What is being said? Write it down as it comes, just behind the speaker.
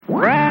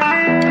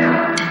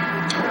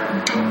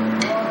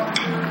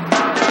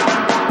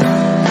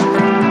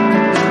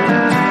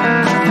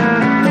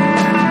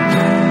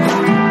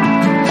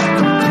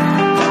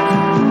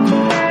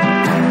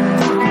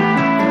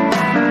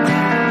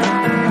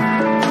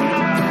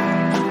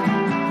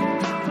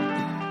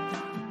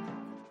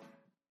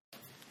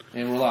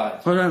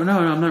Oh, no,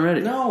 I'm not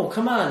ready. No,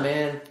 come on,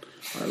 man.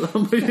 I love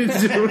what you're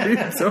doing.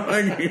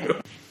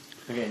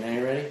 Okay, now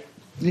you ready?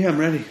 Yeah, I'm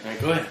ready. All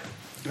right, go ahead.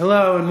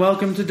 Hello, and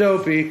welcome to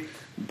Dopey,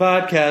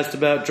 podcast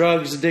about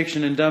drugs,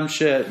 addiction, and dumb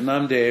shit. And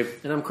I'm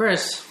Dave. And I'm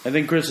Chris. I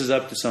think Chris is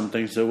up to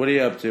something, so what are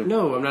you up to?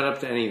 No, I'm not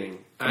up to anything.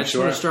 I just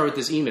want to start with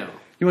this email.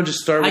 You want to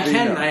just start with the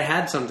email? I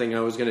had something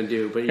I was going to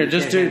do, but Here,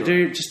 just do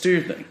your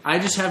thing. I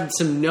just have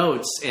some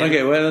notes. And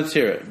okay, well, let's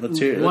hear it.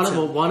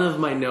 One of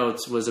my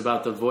notes was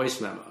about the voice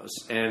memos,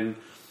 and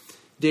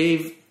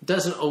Dave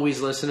doesn't always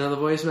listen to the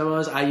voice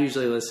memos. I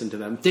usually listen to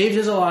them. Dave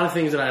does a lot of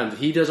things that I don't.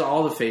 He does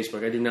all the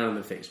Facebook. I do none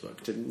of the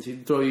Facebook. To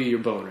throw you your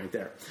bone right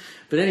there.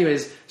 But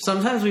anyways,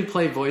 sometimes we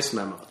play voice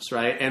memos,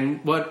 right?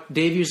 And what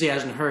Dave usually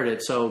hasn't heard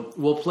it, so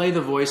we'll play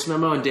the voice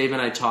memo, and Dave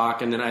and I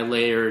talk, and then I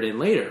layer it in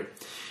later.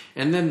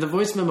 And then the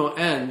voice memo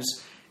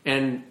ends,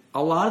 and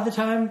a lot of the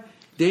time,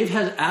 Dave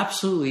has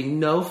absolutely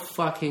no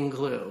fucking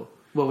clue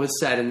what was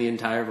said in the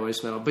entire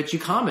voice memo, but you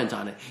comment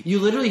on it. You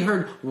literally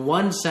heard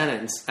one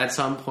sentence at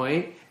some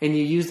point, and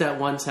you use that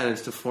one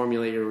sentence to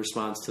formulate your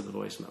response to the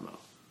voice memo.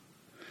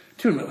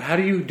 Dude, how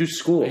do you do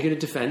school? Are you going to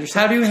defend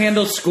yourself? How do you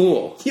handle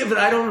school? Yeah, but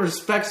I don't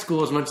respect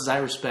school as much as I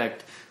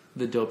respect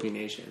the Dopey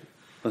Nation.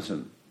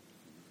 Listen,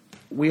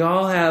 we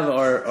all have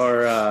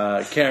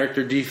our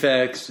character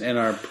defects and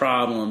our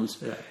problems,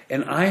 yeah.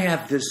 And I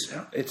have this,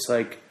 it's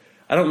like,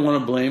 I don't want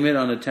to blame it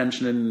on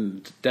attention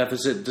and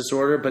deficit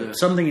disorder, but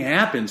something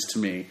happens to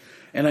me,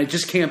 and I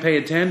just can't pay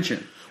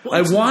attention. Well,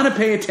 I want to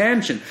pay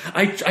attention.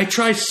 I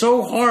try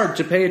so hard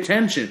to pay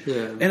attention,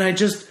 and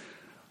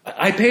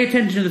I pay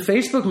attention to the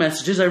Facebook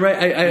messages.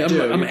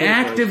 I'm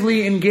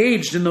actively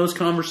engaged in those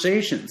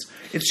conversations.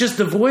 It's just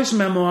the voice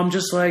memo. I'm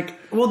just like,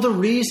 well, the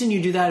reason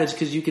you do that is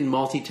because you can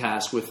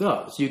multitask with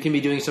those. You can be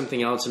doing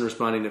something else and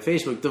responding to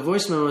Facebook. The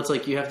voice memo, it's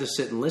like you have to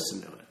sit and listen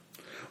to it.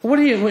 What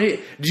do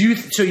you?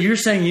 So you're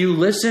saying you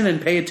listen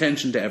and pay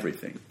attention to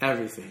everything?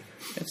 Everything.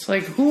 It's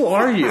like, who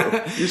are you?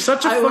 You're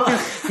such a fucking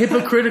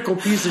hypocritical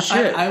piece of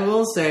shit. I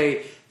will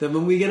say that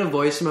when we get a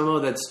voice memo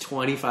that's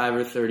 25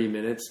 or 30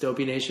 minutes,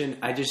 Dopey Nation,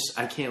 I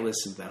can't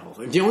listen to that whole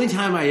thing. The only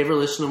time I ever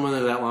listen to one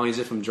that that long is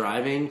if I'm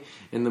driving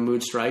and the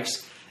mood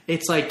strikes.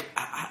 It's like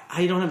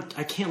I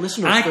can't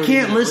listen to. I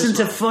can't listen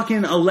to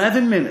fucking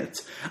 11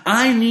 minutes.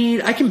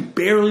 I can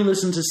barely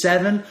listen to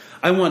 7.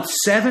 I want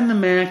 7 to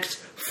max.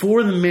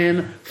 4 the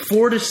min,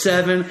 4 to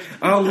 7.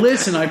 I'll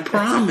listen, I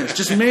promise.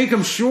 Just make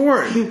them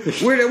short.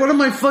 What am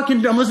I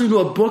fucking... I'm listening to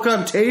a book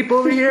on tape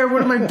over here?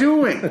 What am I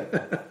doing?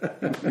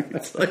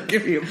 It's like,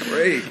 give me a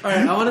break. All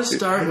right, I want to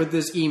start with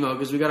this email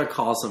because we got to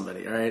call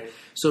somebody, all right?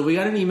 So we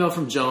got an email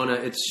from Jonah.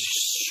 It's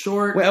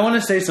short... Wait, I want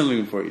to say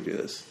something before you do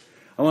this.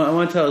 I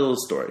want to tell a little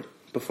story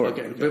before...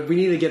 Okay, but we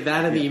need to get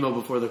that in the email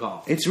before the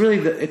call. It's really...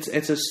 It's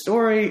a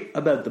story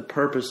about the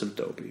purpose of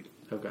Dopey.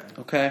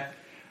 Okay?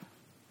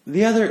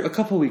 A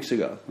couple weeks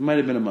ago, it might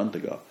have been a month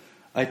ago,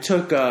 I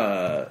took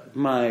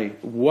my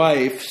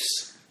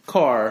wife's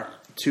car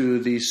to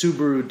the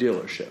Subaru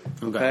dealership.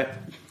 Okay?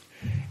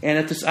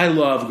 And I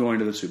love going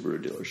to the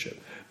Subaru dealership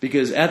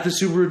because at the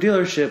Subaru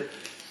dealership,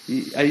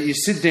 you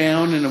sit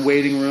down in a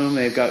waiting room.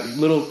 They've got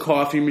little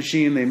coffee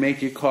machine. They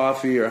make you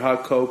coffee or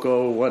hot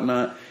cocoa or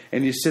whatnot.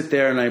 And you sit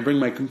there, and I bring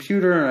my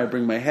computer, and I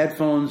bring my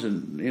headphones,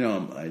 and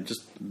I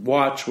just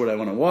watch what I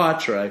want to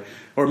watch,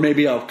 or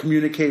maybe I'll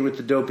communicate with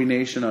the Dopey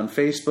Nation on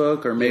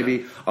Facebook, or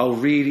maybe I'll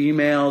read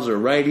emails, or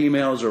write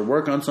emails, or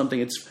work on something.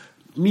 It's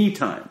me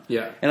time,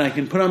 and I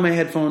can put on my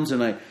headphones,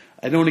 and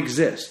I don't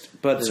exist.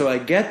 But so I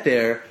get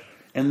there,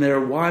 and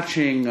they're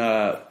watching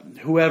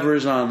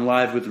whoever's on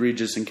Live with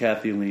Regis and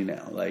Kathy Lee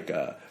now, like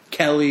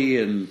Kelly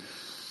and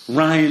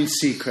Ryan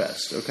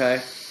Seacrest,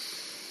 okay.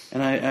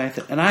 And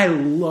I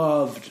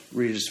loved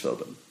Regis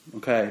Philbin.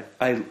 Okay,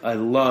 I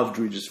loved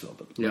Regis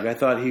Philbin. Like, I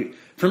thought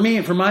for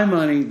my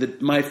money,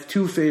 my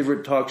 2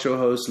 favorite talk show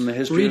hosts in the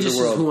history of the world.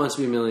 Regis is Who Wants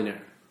to Be a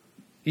Millionaire.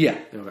 Yeah.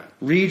 Okay.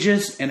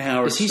 Regis and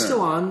Howard Stern. Is he still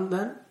on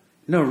that?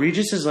 No,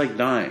 Regis is like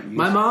dying.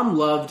 My mom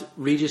loved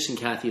Regis and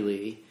Kathy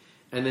Lee,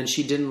 and then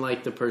she didn't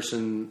like the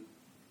person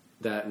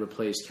that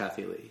replaced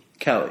Kathy Lee.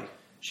 Kelly.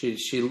 She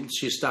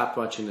stopped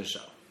watching the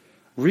show.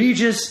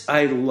 Regis,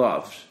 I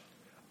loved.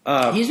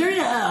 He's very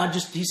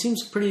he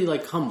seems pretty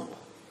like humble.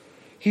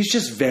 He's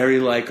just very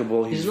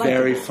likable. He's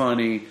very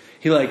funny.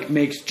 He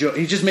makes jokes.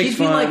 He just makes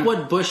fun. He'd be like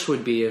what Bush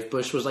would be if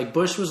Bush was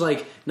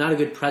not a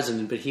good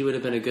president, but he would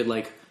have been a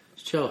good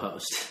show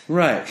host.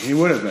 Right, he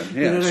would have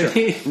been. Yeah, sure. I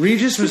mean?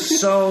 Regis was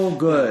so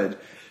good,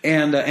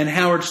 and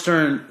Howard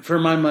Stern. For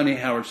my money,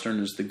 Howard Stern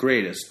is the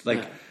greatest.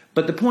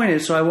 But the point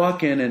is, so I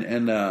walk in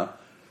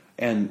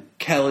and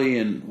Kelly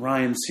and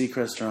Ryan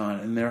Seacrest are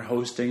on, and they're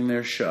hosting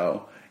their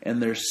show. And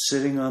they're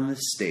sitting on the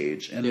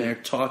stage, and they're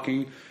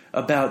talking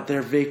about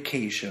their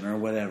vacation or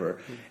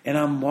whatever. And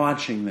I'm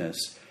watching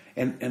this,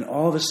 and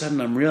all of a sudden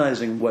I'm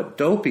realizing what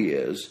Dopey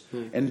is.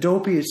 And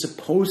Dopey is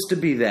supposed to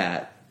be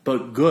that,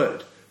 but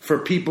good, for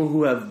people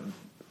who have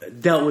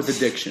dealt with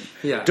addiction.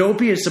 Yeah.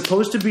 Dopey is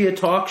supposed to be a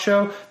talk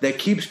show that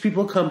keeps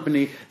people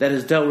company that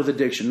has dealt with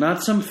addiction,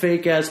 not some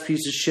fake ass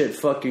piece of shit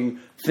fucking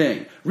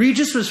thing.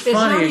 Regis was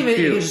funny and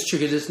cute. It's true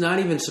because it's not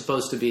even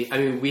supposed to be. I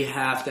mean, we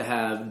have to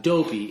have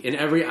Dopey in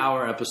every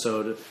hour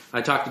episode.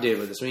 I talked to Dave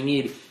about this. We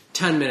need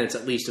 10 minutes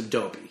at least of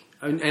Dopey.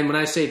 And when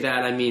I say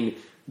that, I mean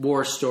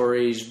war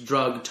stories,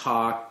 drug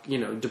talk,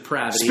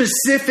 depravity.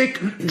 Specific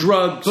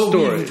drug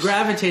stories. We've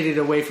gravitated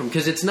away from,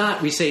 because it's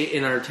not, we say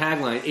in our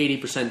tagline,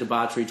 80%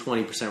 debauchery,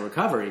 20%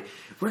 recovery.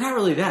 We're not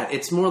really that.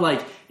 It's more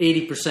like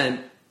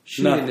 80%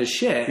 shooting the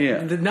shit.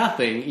 Yeah.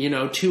 Nothing.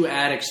 2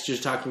 addicts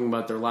just talking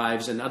about their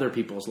lives and other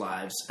people's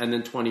lives. And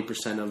then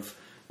 20%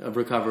 of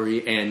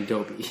recovery and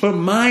Dopey. But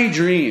my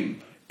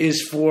dream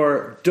is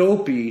for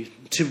Dopey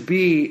to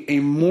be a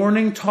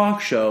morning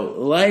talk show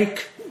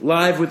like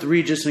Live with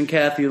Regis and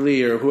Kathy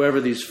Lee or whoever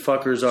these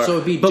fuckers are. So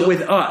it'd be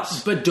with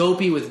us. But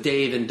Dopey with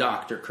Dave and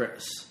Dr.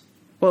 Chris.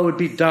 Well, it would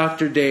be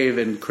Dr. Dave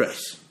and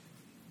Chris.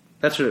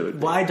 That's what it would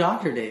be. Why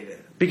Dr. David?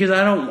 Because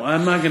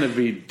I'm not going to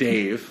be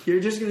Dave. You're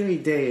just going to be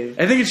Dave.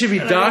 I think it should be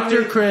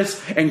Dr. Chris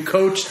and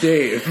Coach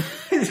Dave.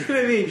 It's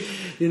going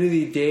to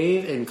be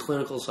Dave and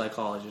clinical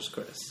psychologist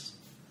Chris.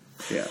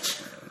 Yeah.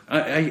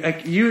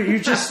 You're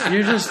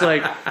just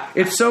like,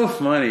 it's so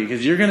funny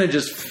because you're going to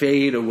just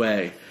fade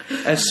away.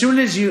 As soon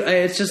as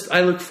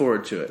I look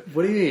forward to it.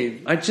 What do you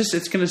mean?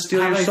 It's going to steal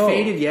your soul. Have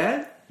I faded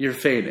yet? You're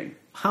fading.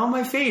 How am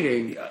I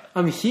fading?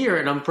 I'm here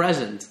and I'm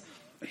present.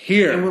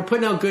 Here. And we're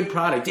putting out good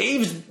product.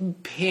 Dave's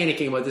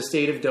panicking about the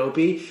state of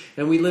Dopey,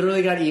 and we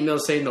literally got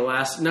emails saying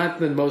not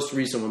the most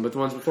recent one, but the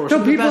ones before,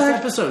 some of the best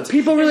episodes.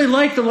 People really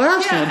like the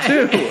last one,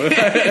 too.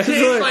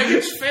 It's like,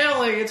 it's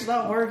failing. It's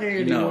not working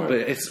anymore.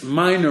 No, but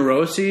my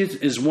neuroses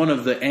is one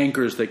of the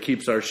anchors that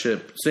keeps our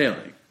ship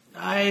sailing.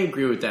 I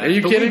agree with that. Are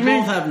you kidding me? We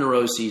both have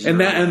neuroses. And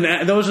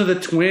those are the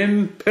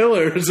twin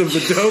pillars of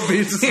the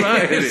Dopey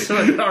society. So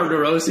our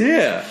neuroses.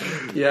 Yeah.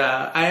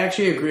 Yeah, I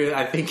actually agree.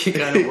 I think it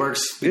kind of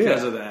works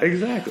because of that.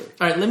 Exactly.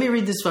 All right, let me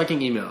read this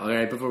fucking email, all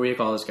right, before we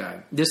call this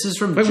guy. This is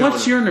from But Jonah.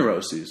 what's your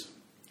neuroses?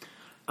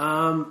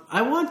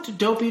 I want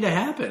Dopey to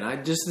happen. I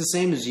just the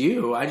same as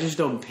you. I just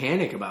don't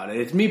panic about it.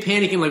 It's me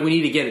panicking like we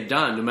need to get it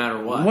done no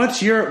matter what.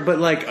 What's your... But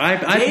like,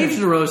 Dave's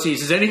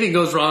neuroses is anything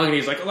goes wrong and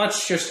he's like,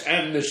 let's just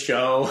end the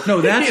show.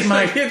 No, that's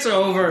it's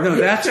over. No,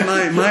 that's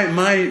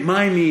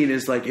my need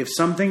is like, if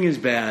something is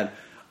bad,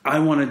 I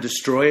want to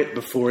destroy it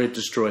before it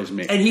destroys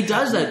me. And he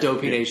does that,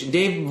 Dopey Nation.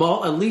 Dave,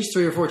 at least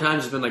 3 or 4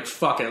 times, has been like,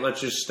 fuck it, let's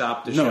just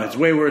stop the show. No, it's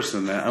way worse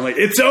than that. I'm like,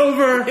 it's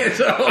over.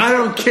 I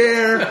don't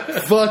care.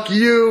 Fuck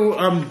you.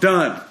 I'm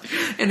done.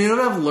 And you know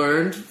what I've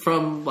learned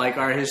from like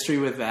our history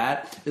with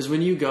that is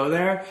when you go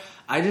there,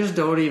 I just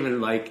don't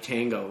even like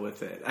tango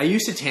with it. I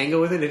used to tango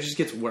with it. It just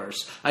gets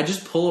worse. I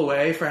just pull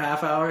away for a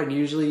half hour and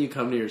usually you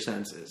come to your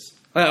senses.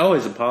 I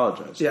always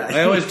apologize. Yeah.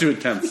 I always do a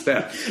 10th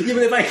step. Yeah,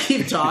 but if I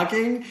keep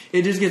talking,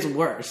 it just gets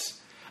worse.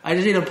 I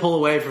just need to pull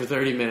away for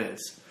 30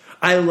 minutes.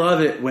 I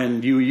love it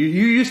when you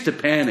used to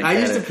panic. I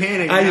used to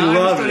panic. I love it.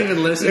 I just don't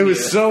even listen. It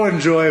was so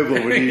enjoyable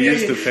when you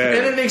used to panic.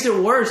 And it makes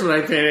it worse when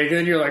I panic. And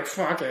then you're like,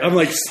 fuck it. I'm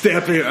like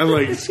stepping. I'm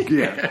like,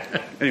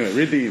 yeah. Anyway,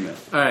 read the email.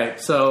 All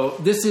right. So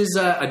this is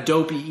a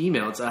Dopey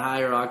email. It's a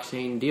higher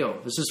octane deal.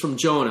 This is from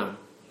Jonah.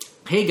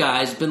 Hey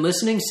guys, been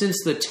listening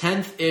since the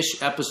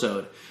 10th-ish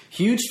episode.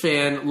 Huge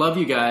fan, love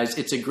you guys.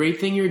 It's a great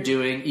thing you're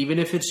doing, even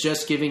if it's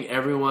just giving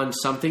everyone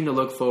something to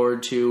look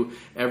forward to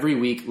every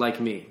week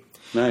like me.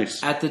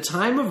 Nice. At the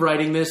time of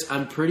writing this,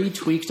 I'm pretty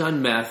tweaked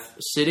on meth,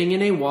 sitting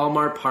in a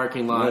Walmart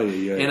parking lot,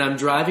 and I'm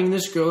driving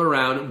this girl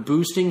around,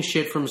 boosting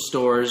shit from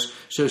stores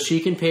so she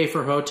can pay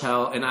for her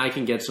hotel and I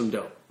can get some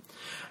dope.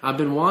 I've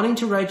been wanting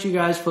to write you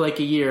guys for like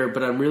a year,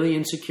 but I'm really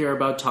insecure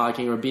about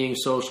talking or being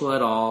social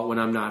at all when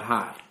I'm not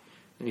high.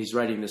 And he's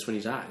writing this when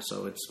he's high,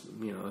 so it's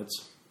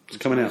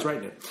coming out. He's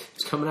writing it.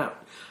 It's coming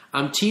out.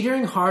 I'm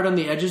teetering hard on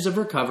the edges of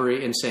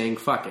recovery and saying,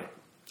 fuck it.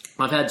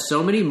 I've had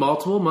so many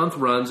multiple-month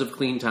runs of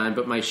clean time,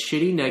 but my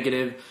shitty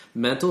negative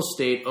mental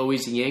state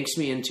always yanks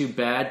me into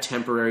bad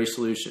temporary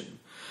solution.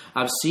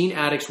 I've seen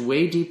addicts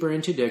way deeper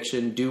into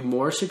addiction do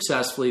more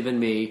successfully than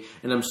me,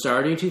 and I'm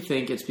starting to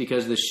think it's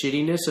because the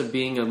shittiness of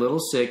being a little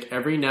sick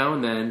every now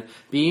and then,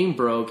 being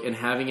broke, and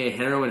having a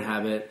heroin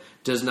habit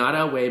does not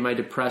outweigh my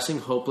depressing,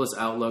 hopeless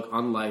outlook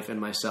on life and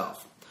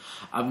myself.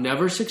 I've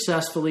never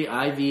successfully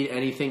IV'd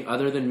anything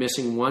other than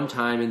missing one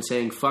time and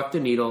saying, fuck the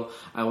needle,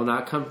 I will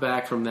not come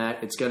back from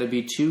that, it's going to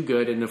be too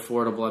good and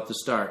affordable at the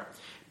start.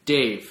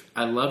 Dave,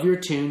 I love your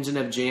tunes and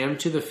have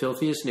jammed to the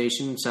Filthiest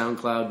Nation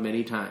SoundCloud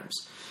many times.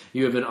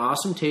 You have an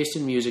awesome taste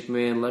in music,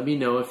 man. Let me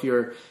know if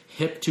you're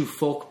hip to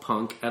folk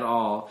punk at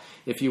all.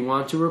 If you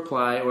want to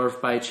reply or if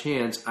by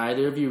chance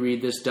either of you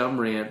read this dumb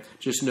rant,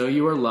 just know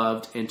you are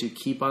loved and to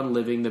keep on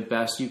living the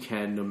best you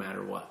can no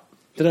matter what.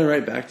 Did I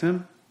write back to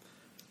him?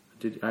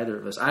 Did either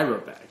of us? I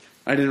wrote back.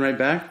 I didn't write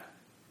back?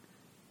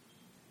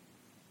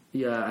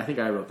 Yeah, I think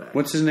I wrote back.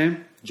 What's his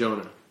name?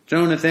 Jonah.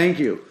 Jonah, thank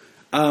you.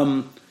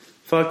 But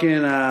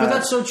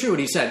that's so true what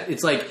he said.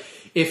 It's like,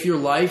 if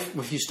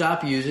you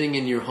stop using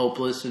and you're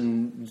hopeless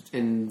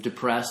and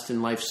depressed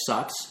and life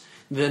sucks,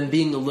 then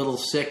being a little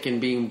sick and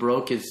being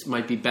broke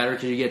might be better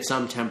because you get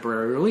some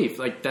temporary relief.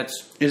 Like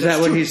is that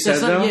what true. he said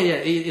though? Yeah.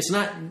 It's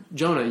not,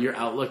 Jonah. Your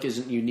outlook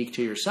isn't unique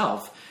to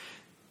yourself.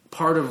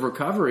 Part of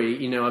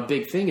recovery, a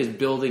big thing is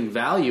building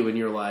value in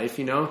your life.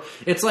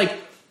 It's like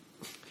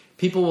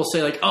people will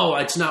say, like, "Oh,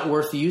 it's not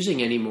worth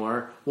using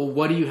anymore." Well,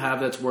 what do you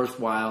have that's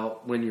worthwhile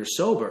when you're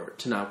sober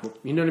to not?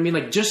 You know what I mean?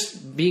 Like,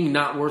 just being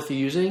not worth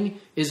using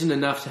isn't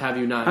enough to have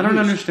you not. I don't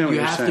understand what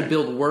you're saying. You have to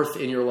build worth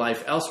in your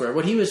life elsewhere.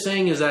 What he was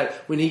saying is that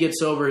when he gets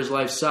sober, his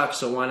life sucks.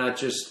 So why not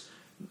just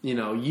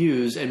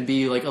use and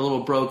be like a little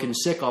broke and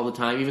sick all the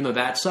time? Even though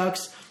that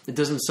sucks, it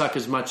doesn't suck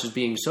as much as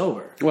being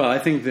sober. Well, I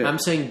think that I'm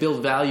saying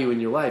build value in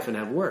your life and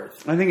have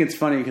worth. I think it's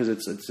funny because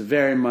it's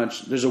very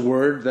much. There's a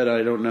word that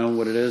I don't know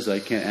what it is.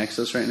 I can't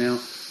access right now,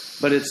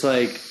 but it's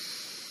like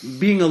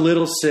being a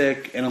little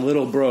sick and a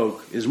little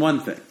broke is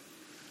one thing,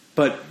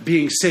 but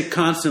being sick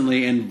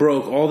constantly and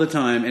broke all the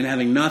time and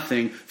having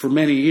nothing for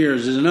many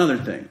years is another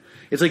thing.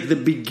 It's like the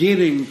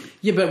beginning.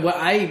 Yeah,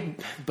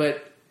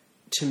 but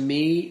to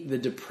me, the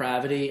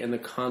depravity and the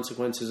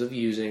consequences of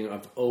using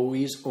have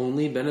always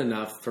only been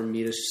enough for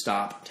me to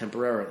stop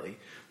temporarily.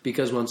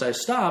 Because once I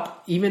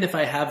stop, even if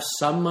I have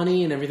some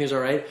money and everything's all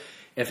right,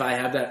 if I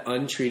have that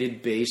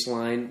untreated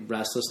baseline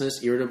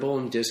restlessness, irritable,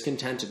 and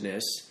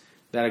discontentedness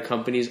that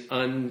accompanies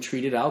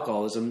untreated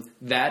alcoholism,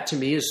 that to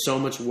me is so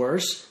much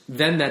worse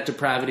than that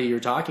depravity you're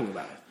talking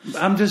about.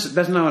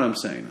 That's not what I'm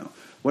saying, though.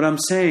 What I'm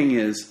saying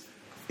is,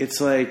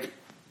 it's like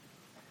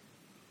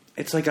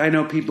I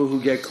know people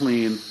who get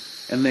clean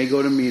and they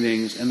go to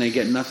meetings and they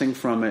get nothing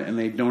from it and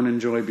they don't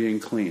enjoy being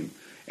clean.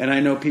 And I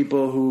know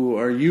people who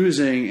are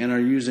using and are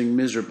using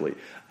miserably.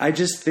 I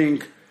just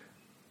think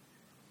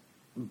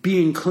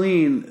being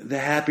clean, the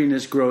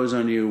happiness grows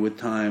on you with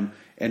time,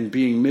 and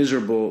being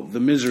miserable, the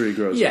misery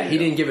grows on you. Yeah, he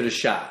didn't give it a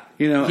shot.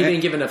 He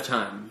didn't give enough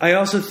time. I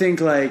also think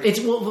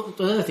the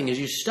other thing is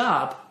you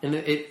stop,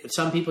 and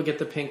some people get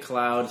the pink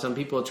cloud, some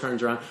people it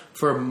turns around.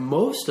 For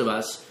most of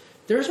us,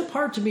 there's a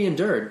part to be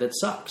endured that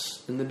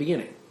sucks in the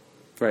beginning.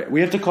 Right.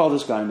 We have to call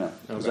this guy now.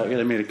 Okay.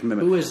 I made a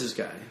commitment. Who is this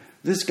guy?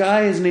 This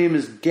guy, his name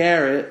is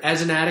Garrett.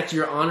 As an addict,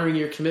 you're honoring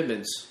your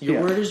commitments.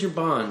 Your word is your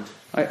bond.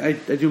 I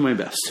do my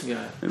best.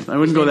 Yeah. I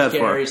wouldn't go that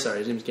far. Sorry,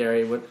 his name's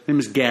Gary. What? His name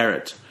is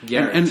Garrett.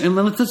 Garrett. And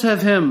let's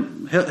have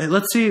him.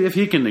 Let's see if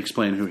he can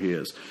explain who he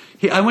is.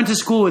 I went to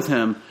school with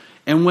him,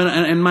 and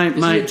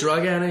is he a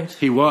drug addict?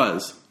 He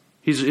was.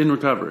 He's in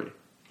recovery.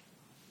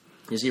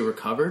 Is he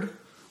recovered?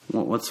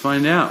 Well, let's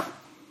find out.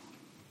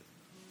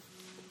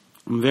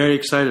 I'm very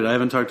excited. I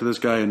haven't talked to this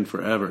guy in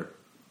forever.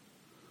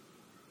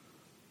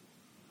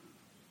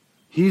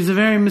 He's a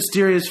very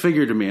mysterious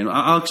figure to me, and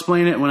I'll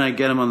explain it when I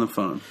get him on the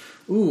phone.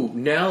 Ooh,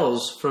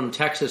 Nels from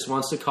Texas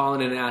wants to call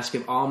in and ask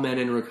if all men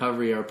in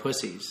recovery are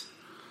pussies.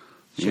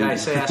 Should I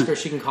ask her if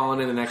she can call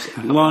in the next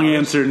Long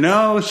answer,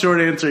 no. Short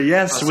answer,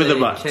 yes, with a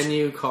but. Can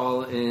you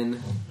call in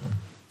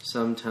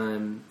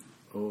sometime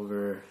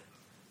over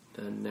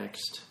the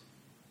next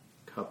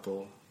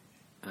couple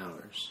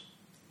hours?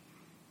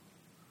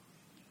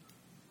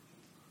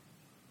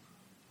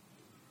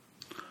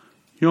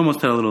 You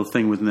almost had a little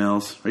thing with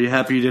Nels. Are you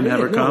happy you didn't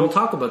have her come? We'll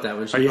talk about that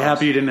when she Are you calls.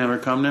 happy you didn't have her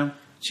come now?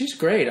 She's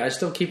great. I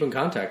still keep in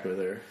contact with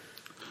her.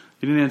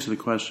 You didn't answer the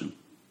question.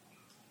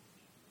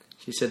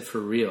 She said for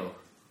real.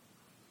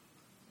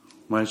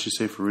 Why did she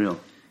say for real?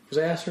 Because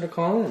I asked her to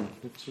call in.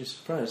 She's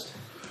surprised.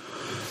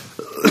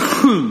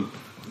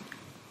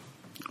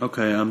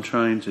 Okay, I'm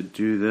trying to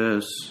do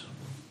this.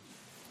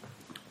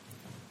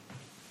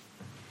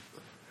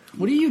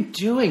 What are you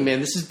doing,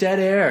 man? This is dead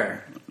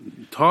air.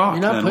 Talk.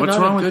 You're not then. putting What's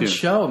on wrong a with good you?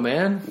 show,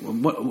 man.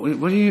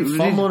 What are you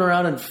fumbling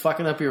around and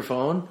fucking up your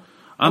phone?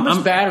 How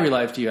much battery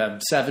life do you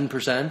have?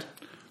 7%?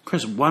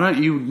 Chris, why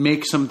don't you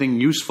make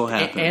something useful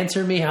happen?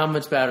 Answer me how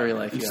much battery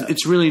life you have.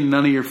 It's really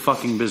none of your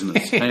fucking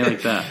business. How you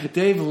like that?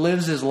 Dave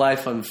lives his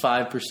life on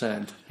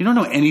 5%. You don't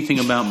know anything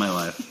about my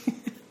life.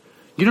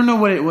 You don't know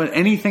what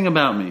anything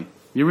about me.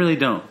 You really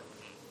don't.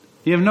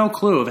 You have no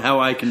clue of how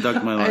I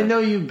conduct my life. I know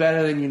you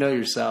better than you know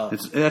yourself.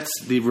 That's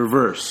the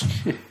reverse.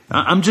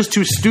 I'm just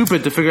too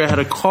stupid to figure out how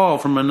to call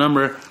from a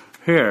number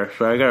here,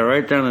 so I got to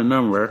write down a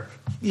number.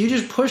 You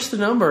just push the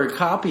number,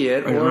 copy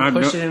it, or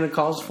push it in and it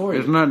calls for you.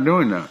 It's not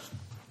doing that.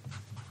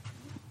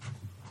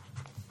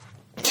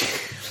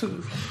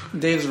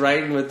 Dave's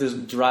writing with this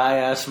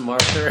dry-ass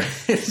marker.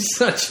 It's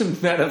such a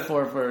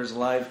metaphor for his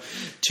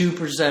life.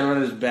 2%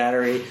 on his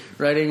battery.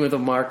 Writing with a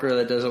marker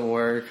that doesn't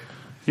work.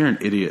 You're an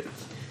idiot.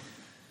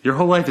 Your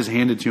whole life is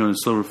handed to you on a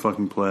silver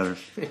fucking platter.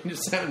 You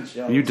sound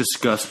jealous. You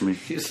disgust me.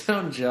 You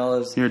sound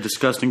jealous. You're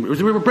disgusting.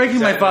 We're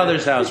breaking my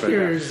father's house right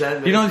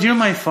now. You know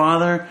my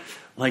father,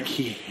 like,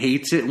 he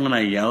hates it when I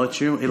yell at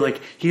you.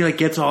 He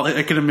gets all,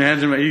 I can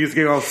imagine, he gets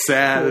getting all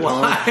sad.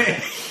 Why?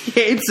 He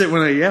hates it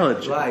when I yell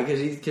at you. Why?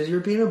 Because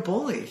you're being a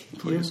bully.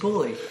 You're a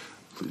bully.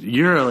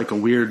 You're like a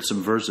weird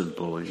subversive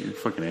bully. You're a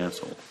fucking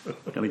asshole.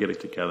 Gotta get it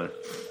together.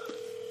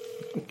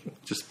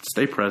 Just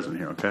stay present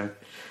here, okay?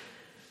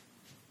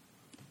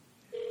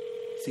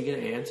 Is he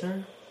going to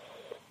answer?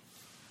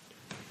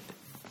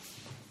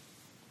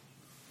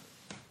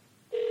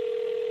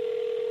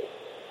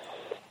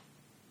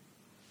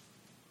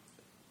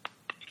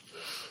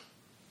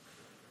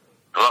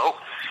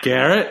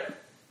 Garrett?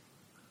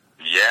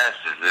 Yes,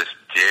 is this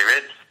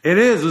David? It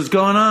is. What's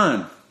going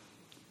on?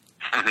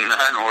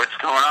 None. What's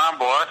going on,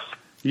 boss?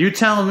 You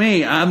tell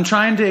me. I'm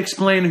trying to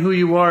explain who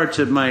you are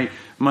to my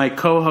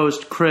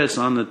co-host Chris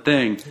on the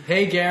thing.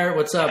 Hey, Garrett.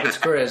 What's up? It's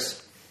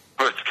Chris.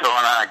 What's going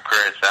on,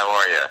 Chris? How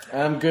are you?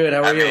 I'm good.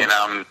 How are you?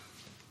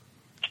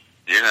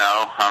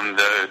 I'm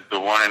the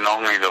one and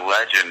only, the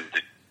legend,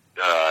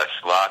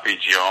 Sloppy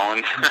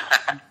Jones.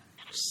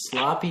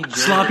 Sloppy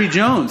Jones. Sloppy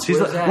Jones. He's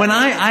like, when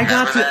I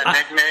got to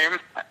that nickname.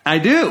 I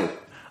do.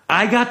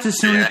 I got to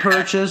SUNY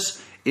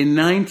Purchase in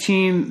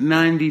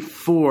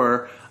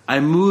 1994. I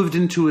moved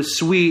into a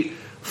suite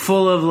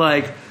full of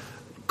like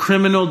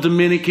criminal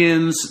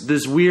Dominicans,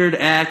 this weird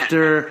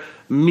actor,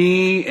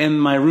 me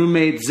and my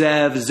roommate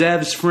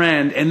Zev's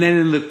friend, and then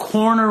in the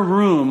corner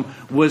room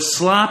was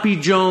Sloppy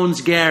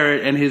Jones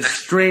Garrett and his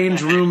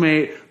strange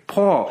roommate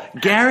Paul.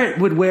 Garrett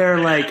would wear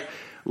like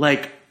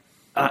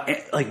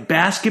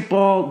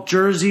basketball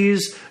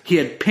jerseys. He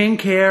had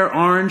pink hair,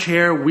 orange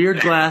hair, weird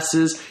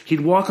glasses.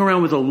 He'd walk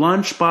around with a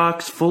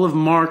lunchbox full of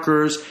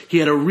markers. He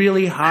had a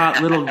really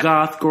hot little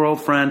goth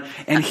girlfriend,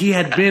 and he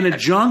had been a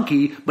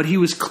junkie, but he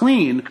was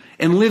clean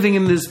and living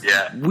in this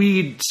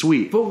weed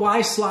suite. But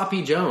why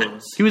Sloppy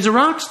Jones? He was a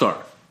rock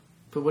star.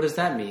 But what does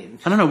that mean?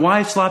 I don't know.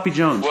 Why Sloppy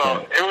Jones?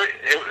 Well,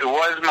 it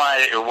was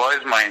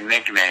my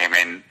nickname,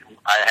 and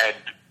I had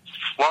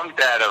flunked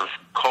out of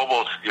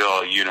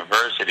Cobleskill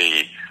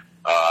University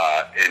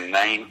in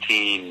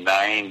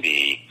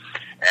 1990,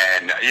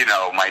 and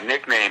my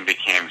nickname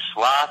became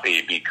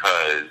Sloppy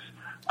because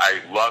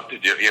I loved to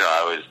do.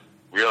 I was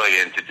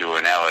really into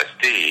doing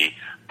LSD,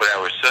 but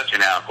I was such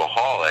an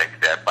alcoholic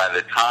that by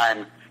the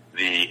time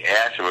the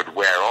acid would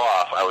wear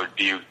off, I would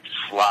be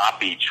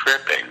sloppy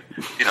tripping.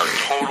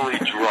 Totally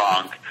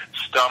drunk,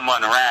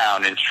 stumbling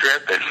around and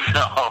tripping.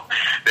 So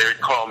they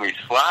would call me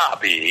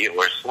Sloppy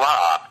or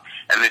Slop.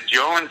 And the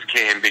Jones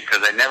came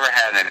because I never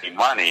had any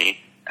money,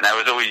 and I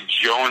was always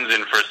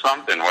jonesing for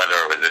something, whether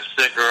it was a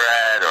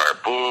cigarette or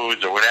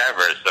booze or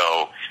whatever.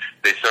 So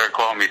they started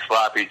calling me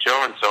Sloppy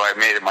Jones, so I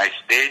made it my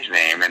stage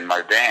name in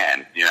my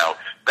band.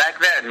 Back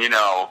then, in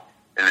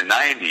the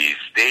 90s,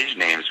 stage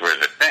names were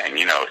the thing.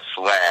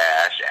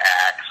 Slash,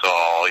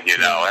 Axel,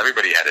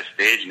 everybody had a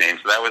stage name,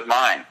 so that was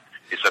mine.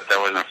 Except I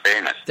wasn't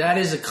famous. That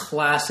is a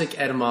classic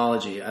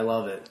etymology. I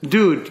love it.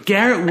 Dude,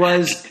 Garrett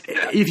was,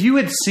 if you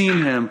had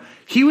seen him,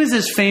 he was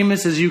as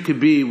famous as you could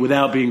be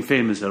without being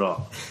famous at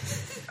all.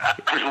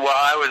 Well,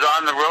 I was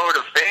on the road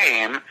to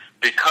fame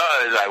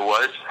because I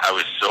was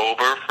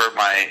sober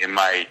in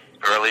my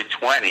early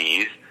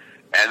 20s.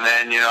 And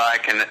then, I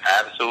can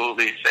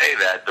absolutely say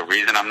that the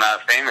reason I'm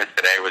not famous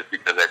today was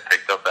because I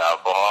picked up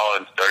alcohol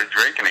and started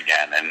drinking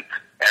again. And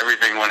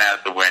everything went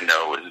out the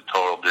window. It was a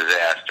total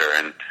disaster.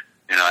 And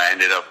I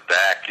ended up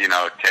back,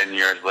 10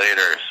 years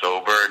later,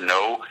 sober,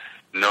 no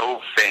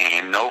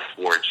fame, no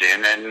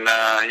fortune, and,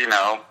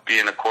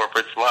 being a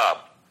corporate slob.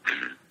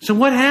 So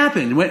what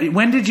happened? Were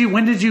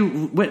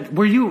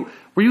you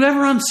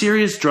ever on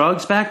serious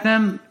drugs back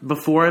then,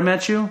 before I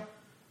met you?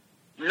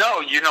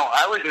 No,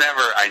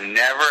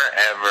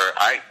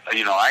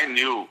 I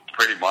knew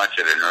pretty much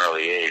at an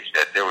early age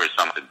that there was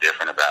something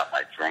different about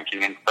my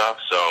drinking and stuff,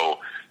 so...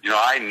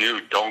 I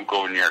knew don't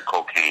go near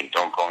cocaine,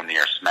 don't go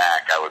near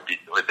smack. That would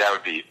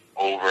be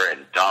over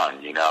and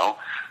done,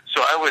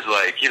 So I was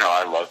like,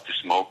 I love to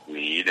smoke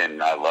weed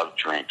and I love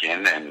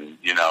drinking, and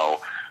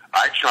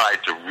I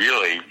tried to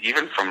really,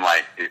 even from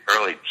like the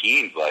early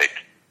teens,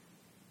 like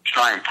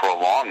try and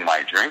prolong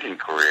my drinking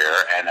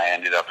career, and I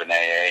ended up in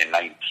AA in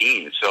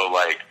 19. So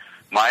like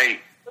my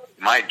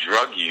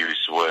drug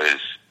use was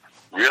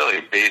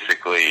really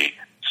basically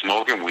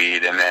smoking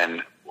weed and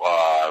then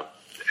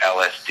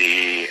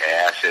LSD,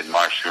 acid,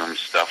 mushrooms,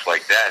 stuff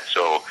like that.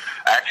 So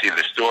actually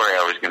the story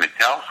I was going to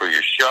tell for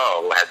your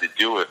show had to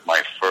do with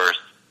my first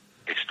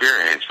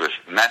experience with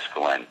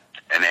mescaline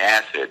and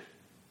acid.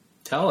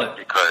 Tell it.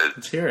 Because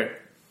let's hear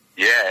it.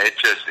 Yeah, it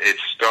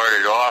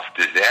started off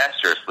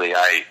disastrously.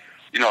 I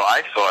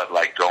thought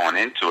like going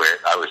into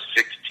it, I was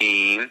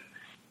 16 and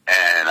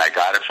I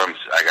got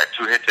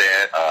 2 hits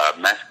of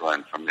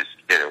mescaline from this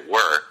kid at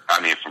work,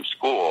 from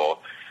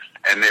school.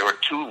 And they were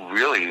 2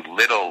 really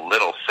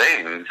little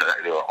things.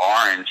 They were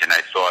orange, and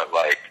I thought,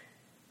 like,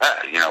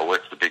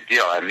 what's the big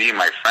deal? And me and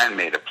my friend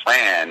made a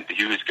plan.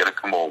 He was going to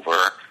come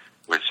over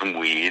with some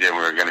weed, and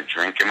we were going to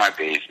drink in my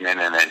basement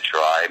and then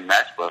try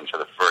mescaline for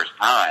the first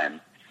time.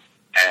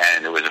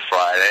 And it was a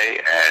Friday,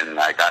 and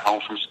I got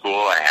home from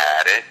school. I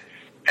had it,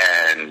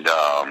 and,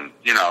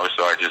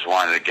 so I just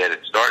wanted to get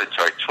it started.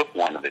 So I took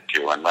one of the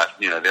 2 and left,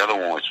 the other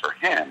one was for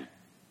him.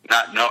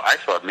 I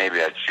thought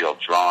maybe I'd feel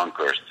drunk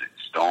or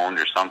stoned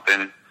or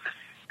something,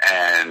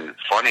 and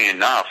funny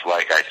enough,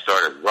 like I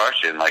started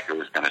rushing like it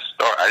was going to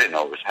start. I didn't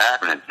know what was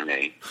happening to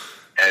me,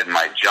 and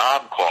my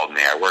job called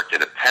me. I worked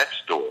at a pet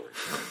store,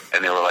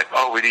 and they were like,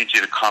 "Oh, we need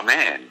you to come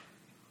in."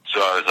 So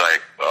I was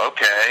like,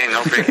 "Okay,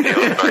 no big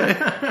deal." So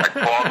I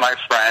called my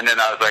friend, and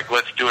I was like,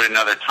 "Let's do it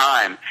another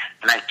time."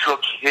 And I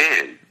took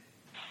his,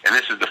 and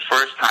this is the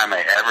first time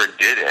I ever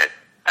did it.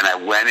 and I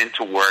went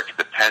into work at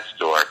the pet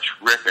store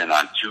tripping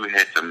on 2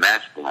 hits of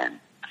mescaline,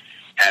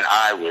 and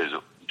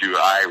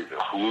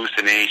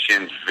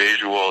hallucinations,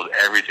 visuals,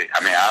 everything.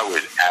 I mean,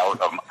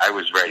 I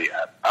was ready.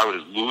 I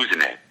was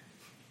losing it.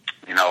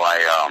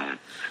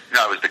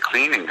 I was the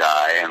cleaning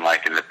guy, and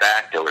like in the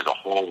back there was a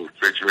whole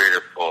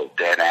refrigerator full of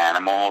dead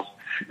animals,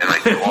 and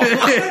like they all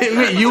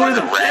you were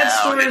the what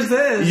store is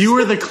this? You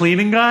were the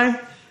cleaning guy.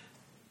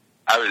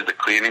 I was the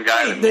cleaning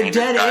guy. The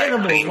dead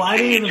animals.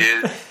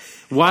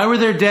 Why were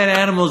there dead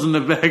animals in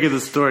the back of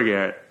the store,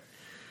 Garrett?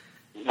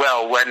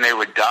 Well, when they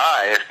would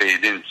die, if they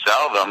didn't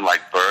sell them,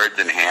 like birds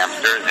and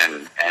hamsters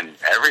and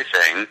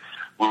everything,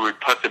 we would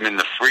put them in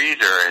the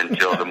freezer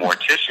until the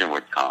mortician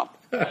would come.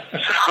 So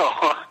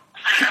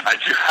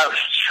I was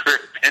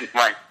tripping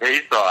my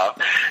face off,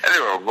 and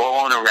they were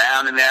rolling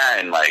around in there,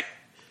 and like,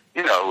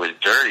 it was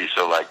dirty.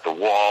 So like the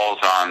walls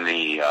on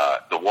the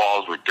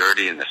walls were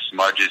dirty, and the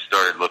smudges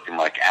started looking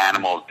like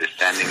animals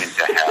descending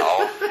into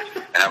hell,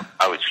 and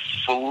I was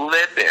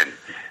flipping.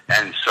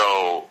 And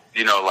so,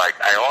 like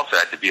I also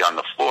had to be on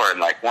the floor, and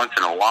like once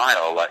in a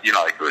while, like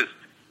it was,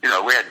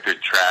 we had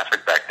good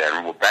traffic back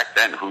then. Well, back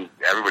then,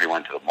 everybody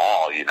went to the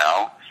mall,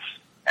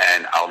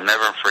 and I'll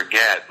never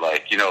forget,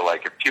 like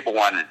if people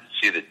wanted to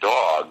see the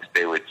dogs,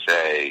 they would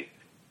say,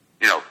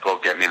 go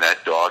get me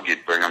that dog.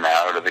 You'd bring them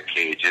out of the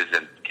cages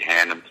and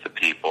hand them to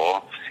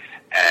people,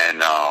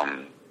 and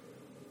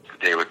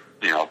they would,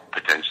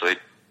 potentially,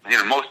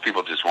 most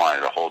people just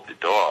wanted to hold the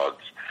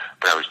dogs,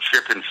 but I was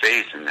tripping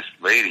face, and this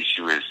lady,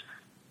 she was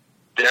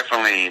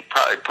definitely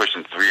probably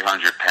pushing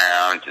 300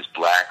 pounds, this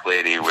black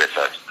lady with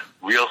a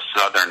real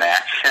southern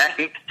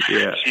accent.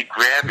 Yeah. She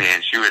grabbed me,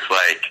 and she was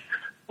like,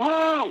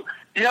 whoa,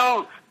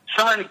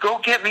 son, go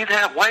get me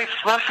that white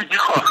fluffy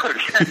dog.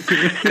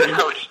 And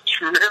I was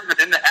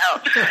tripping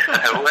out.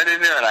 I went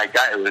in there, and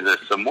it was a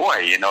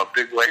Samoy, a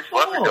big white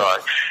fluffy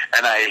dog.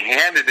 And I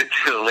handed it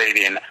to the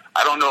lady, and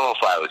I don't know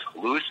if I was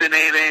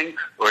hallucinating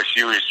or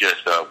she was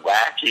just a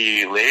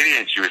wacky lady,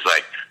 and she was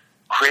like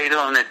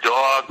cradling the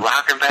dog,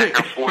 rocking back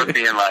and forth,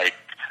 being like,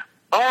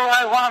 oh,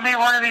 I want me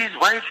one of these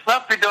white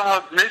fluffy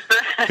dogs, mister.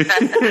 And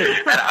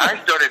I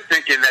started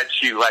thinking that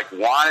she, like,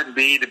 wanted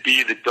me to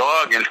be the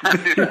dog, and I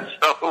was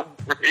so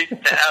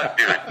freaked out,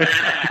 dude.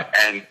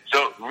 And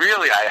so,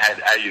 really,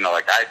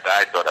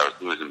 I thought I was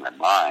losing my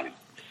mind.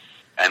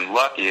 And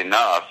lucky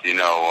enough,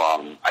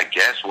 I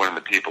guess one of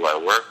the people I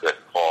worked with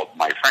called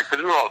my friend,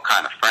 because we were all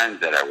kind of friends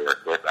that I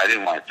worked with. I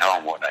didn't want to tell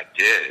him what I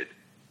did,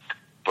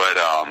 but,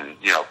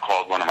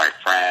 called one of my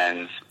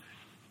friends.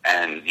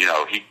 And,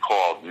 he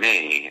called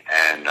me,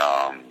 and,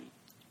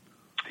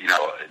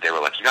 they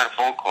were like, you got a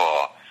phone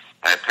call.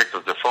 And I picked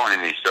up the phone,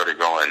 and he started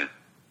going,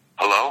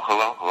 hello.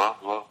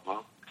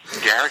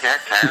 Garrett.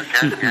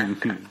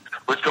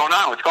 What's going on?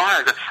 I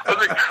was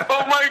like,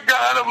 oh, my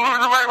God, I'm losing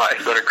my mind.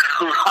 I started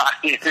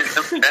crying in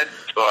the bed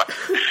store.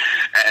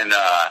 And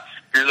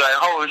he was like,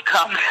 oh,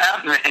 calm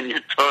down, man.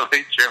 You're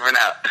totally tripping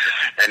out.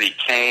 And he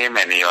came,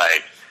 and he,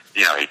 like,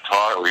 he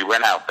talked. We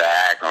went out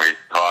back, and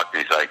we talked,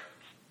 and he's like,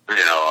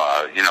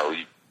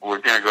 we're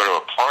going to go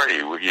to a party,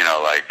 and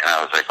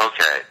I was like,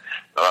 okay,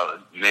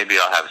 maybe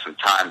I'll have some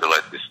time to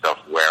let this stuff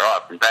wear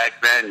off. And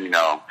back then, you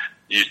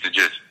used to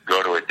just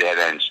go to a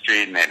dead-end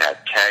street, and they'd have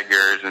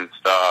keggers and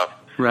stuff.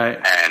 Right.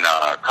 And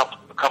a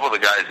couple of the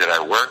guys that I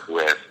worked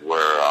with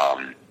were,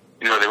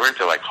 they were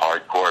into, like,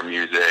 hardcore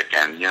music,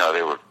 and,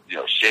 they were,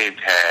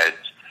 shaved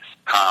heads,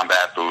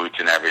 combat boots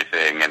and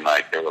everything, and,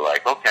 like, they were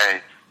like,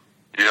 okay,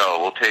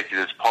 we'll take you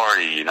to this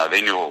party.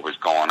 They knew what was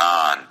going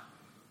on.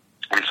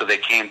 And so they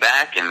came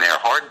back in their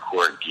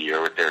hardcore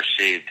gear with their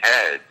shaved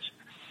heads.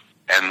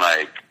 And,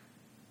 like,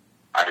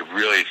 I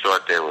really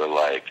thought they were,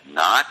 like,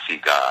 Nazi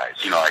guys.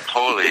 I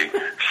totally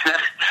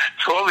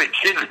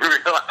didn't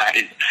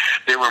realize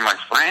they were my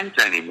friends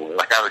anymore.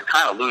 Like, I was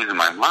kind of losing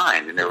my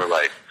mind. And they were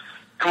like,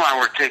 come on,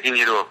 we're taking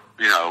you to a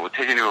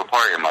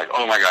party. I'm like,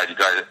 oh, my God, you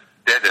guys,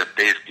 they had to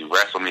basically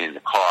wrestle me in the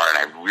car.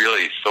 And I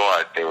really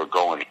thought they were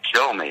going to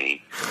kill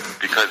me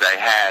because I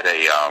had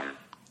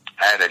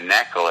a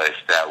necklace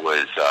that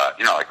was,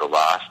 like a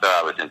Rasta.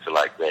 I was into,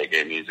 like,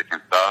 reggae music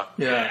and stuff.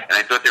 Yeah. And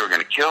I thought they were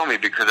going to kill me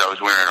because I was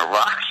wearing a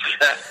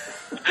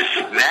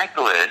Rasta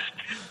necklace.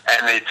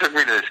 And they took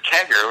me to this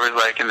kegger. It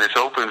was, like, in this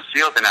open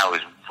field, and I was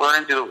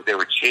running they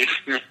were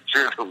chasing me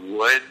through the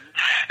woods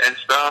and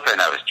stuff, and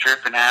I was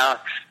tripping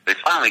out. They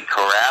finally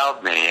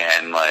corralled me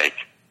and, like,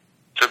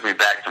 took me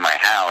back to my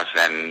house.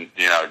 And,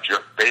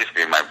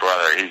 basically my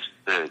brother, he's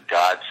the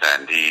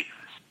godsend. He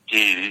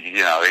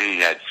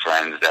had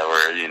friends that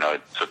were,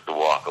 took the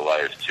walk of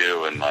life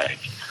too, and like,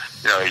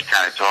 he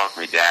kind of talked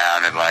me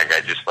down, and like,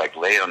 I just like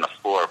laid on the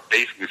floor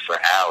basically for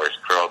hours,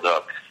 curled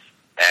up,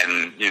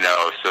 and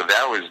so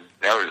that was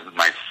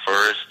my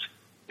first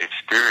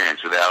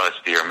experience with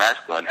LSD or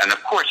mescaline, and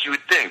of course you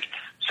would think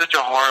such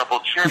a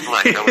horrible trip,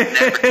 like I would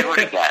never do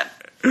it again,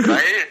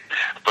 right?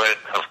 But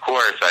of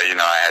course, I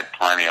had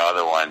plenty of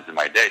other ones in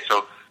my day,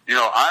 so.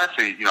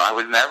 Honestly, I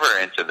was never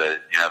into the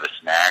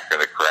snack or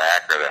the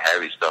crack or the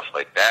heavy stuff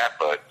like that.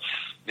 But,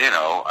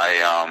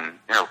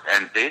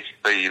 and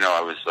basically,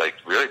 I was like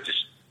really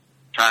just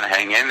trying to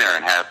hang in there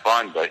and have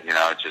fun, but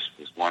it just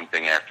was one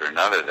thing after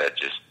another that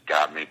just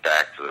got me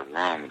back to the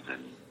rooms.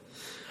 And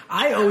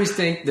I always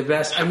think the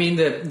best. I mean,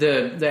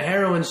 the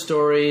heroin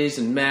stories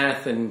and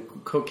meth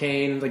and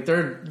cocaine, like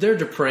they're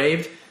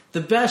depraved. The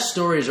best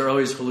stories are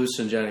always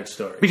hallucinogenic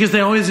stories because they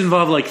always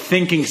involve like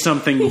thinking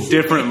something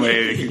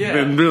differently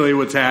than really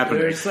what's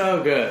happening. They're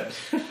so good.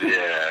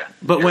 Yeah,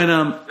 but when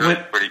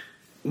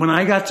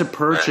I got to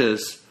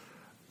Purchase,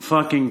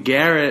 fucking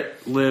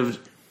Garrett lived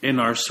in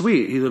our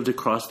suite. He lived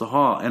across the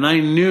hall, and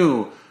I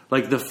knew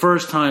like the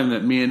first time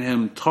that me and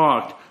him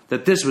talked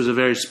that this was a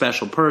very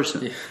special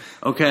person. Yeah.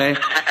 Okay.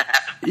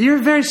 You're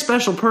a very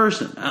special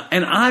person.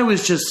 And I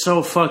was just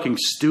so fucking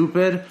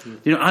stupid.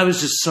 I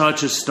was just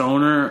such a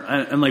stoner.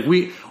 And like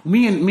me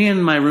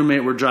and my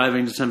roommate were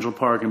driving to Central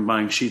Park and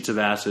buying sheets of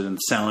acid and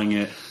selling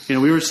it.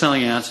 We were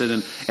selling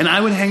acid and I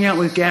would hang out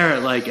with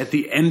Garrett like at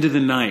the end of the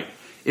night.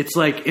 It's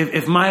like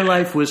if my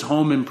life was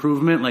Home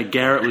Improvement, like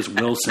Garrett was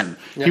Wilson.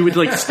 He would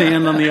like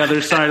stand on the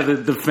other side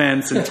of the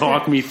fence and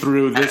talk me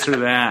through this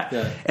or that.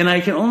 Yeah. And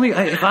I can only,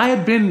 if I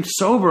had been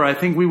sober, I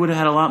think we would have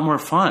had a lot more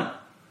fun.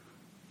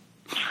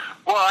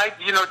 Well,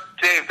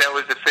 Dave, that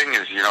was the thing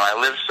is, I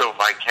lived so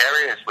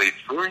vicariously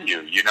through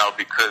you,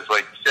 because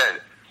like you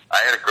said, I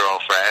had a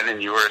girlfriend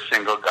and you were a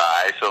single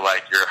guy. So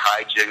like your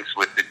hijinks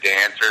with the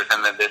dancers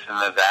and the this and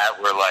the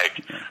that were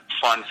like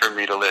fun for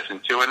me to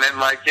listen to. And then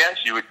like,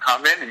 yes, you would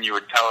come in and you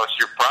would tell us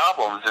your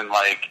problems and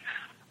like,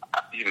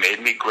 you made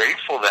me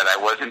grateful that I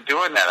wasn't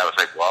doing that. I was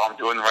like, well, I'm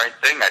doing the right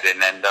thing. I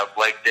didn't end up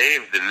like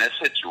Dave in this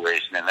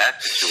situation and that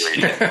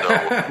situation. So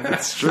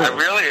that's true. I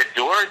really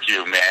adored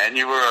you, man.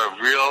 You were a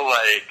real,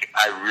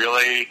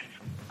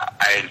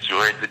 I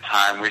enjoyed the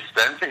time we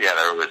spent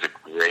together. It was a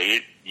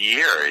great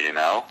year,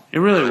 It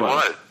really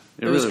was.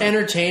 It was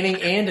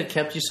entertaining and it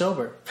kept you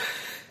sober.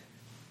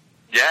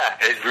 Yeah,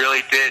 it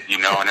really did,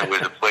 and it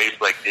was a place,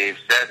 like Dave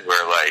said,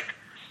 where like,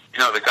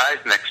 the guys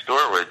next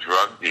door were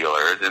drug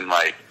dealers and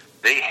like,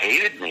 they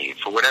hated me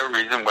for whatever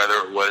reason, whether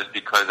it was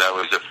because I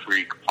was a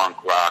freak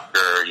punk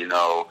rocker,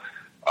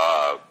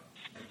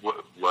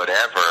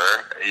 whatever,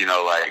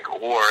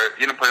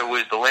 but it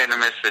was the Land of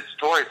Misfits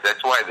toys.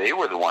 That's why they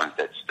were the ones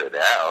that stood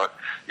out.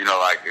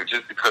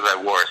 Just because I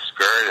wore a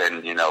skirt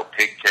and,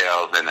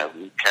 pigtails and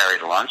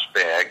carried a lunch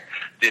bag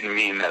didn't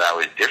mean that I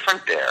was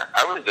different there.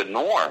 I was the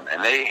norm,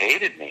 and they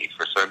hated me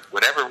for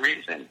whatever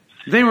reason.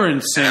 They were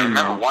insane. And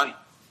I remember one.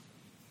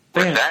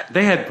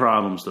 They had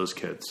problems, those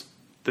kids.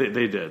 They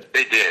did.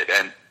 They did,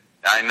 and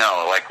I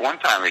know. Like one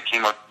time, it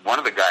came up. One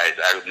of the guys,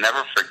 I would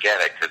never forget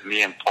it because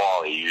me and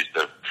Paul, he used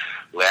to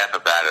laugh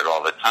about it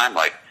all the time.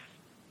 Like,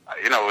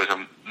 it was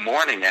a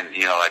morning, and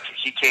he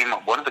came.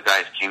 One of the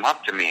guys came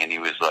up to me, and he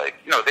was like,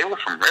 they were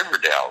from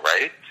Riverdale,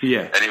 right?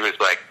 Yeah. And he was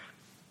like,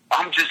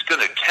 "I'm just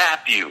gonna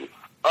cap you,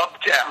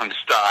 Uptown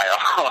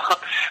style,"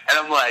 and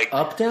I'm like,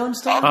 "Uptown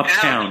style?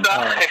 Uptown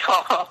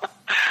style."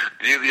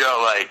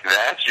 Like,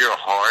 that's your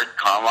hard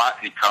come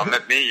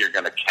at me, you're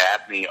going to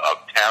cap me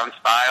Uptown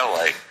style?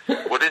 Like,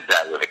 what is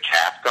that, with a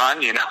cap gun?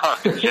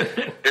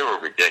 They were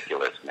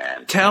ridiculous,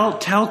 man.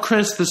 Tell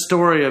Chris the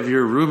story of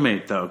your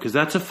roommate, though, because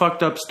that's a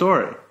fucked up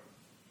story.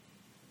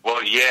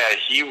 Well, yeah,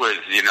 he was,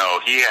 and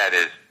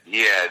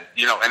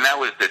that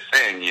was the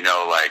thing,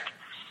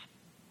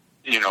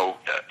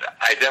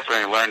 I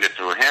definitely learned it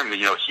through him.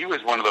 He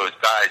was one of those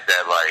guys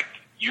that, like,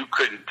 you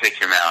couldn't pick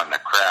him out in the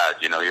crowd.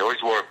 He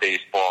always wore a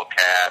baseball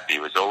cap. He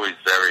was always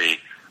very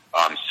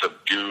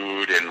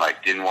subdued and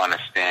like didn't want to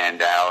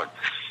stand out.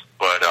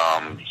 But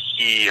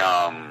he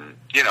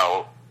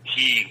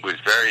was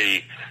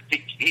very.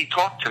 He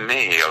talked to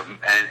me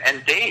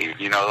and Dave.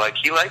 Like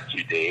he liked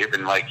you, Dave,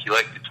 and like he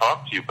liked to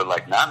talk to you. But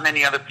like not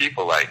many other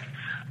people. Like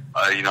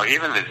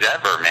even the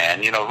Zever,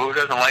 man. Who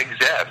doesn't like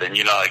Zev? And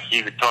like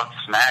he would talk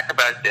smack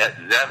about that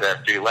Zev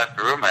after he left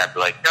the room. And I'd be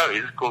like, "Yo,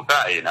 he's a cool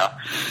guy,"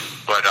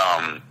 But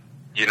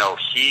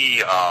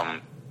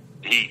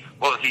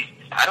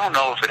I don't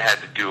know if it had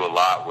to do a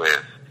lot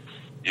with,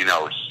 he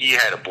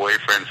had a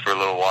boyfriend for a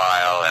little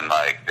while and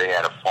like they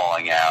had a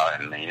falling out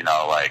and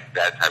like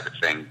that type of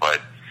thing. But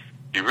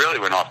he really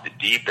went off the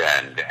deep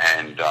end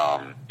and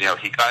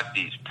he got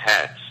these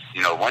pets.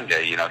 One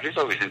day, he was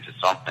always into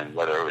something,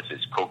 whether it was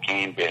his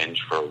cocaine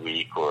binge for a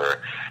week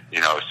or,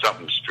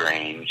 something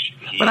strange.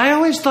 But I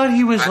always thought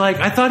he was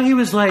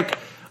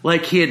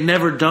like he had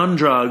never done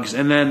drugs,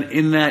 and then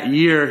in that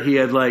year he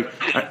had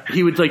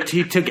he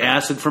took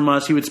acid from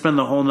us. He would spend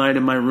the whole night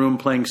in my room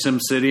playing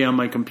SimCity on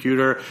my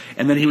computer,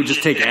 and then he would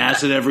just take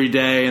acid every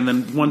day. And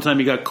then one time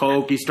he got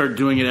coke. He started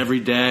doing it every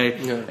day,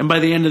 and by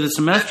the end of the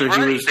semester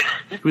he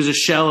was a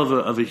shell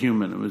of a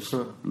human. It was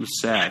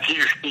sad.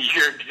 You're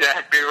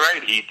exactly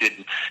right. He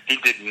did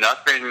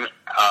nothing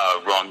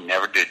wrong.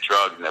 Never did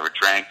drugs. Never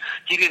drank.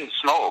 He didn't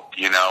smoke.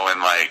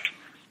 And like.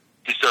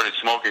 He started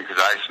smoking because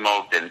I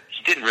smoked, and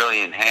he didn't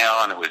really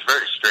inhale, and it was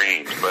very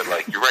strange. But,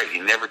 like, you're right, he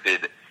never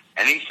did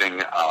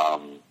anything out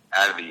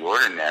of the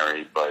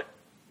ordinary. But,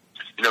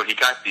 he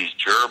got these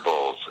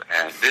gerbils,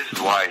 and this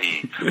is why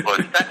he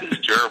got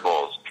these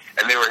gerbils,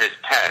 and they were his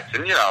pets.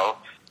 And,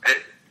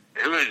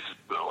 it was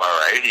all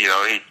right. He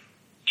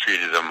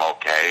treated him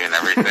okay and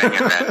everything.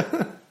 And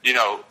then, you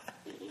know,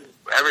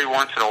 every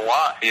once in a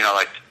while, you know,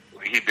 like,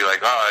 he'd be like,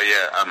 oh,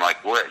 yeah. I'm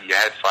like, what? You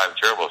had 5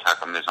 gerbils. How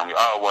come there's only,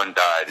 one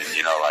died? And,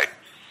 you know, like,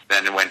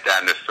 then it went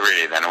down to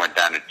 3, then it went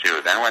down to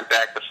 2, then it went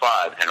back to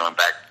 5, then it went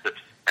back to,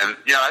 and,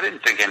 you know, I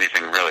didn't think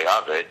anything really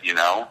of it, you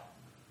know.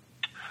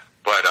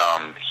 But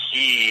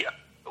he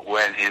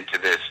went into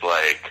this,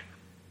 like,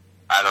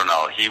 I don't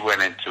know, he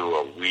went into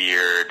a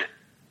weird,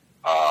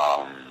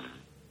 a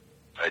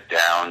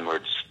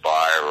downward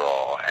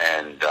spiral,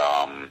 and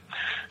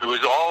it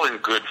was all in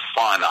good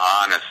fun,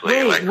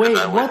 honestly.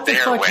 Wait, what the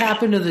fuck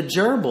happened to the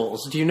gerbils?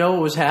 Do you know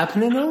what was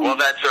happening though? Well,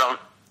 that's what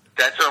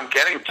I'm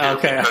getting to.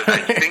 Okay. Because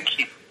I think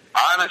he,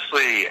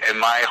 honestly, in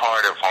my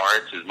heart of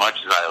hearts, as much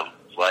as I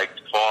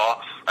liked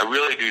Paul, I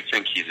really do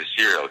think he's a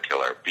serial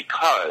killer,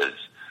 because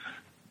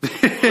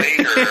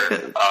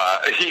later,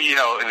 you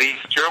know, these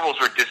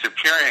gerbils were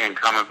disappearing and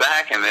coming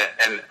back, and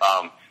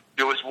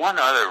there was one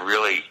other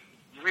really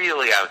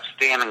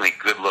outstandingly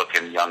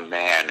good-looking young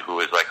man who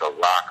was like a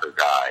rocker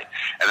guy,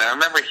 and I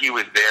remember he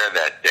was there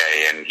that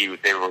day, and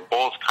they were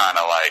both kind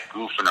of like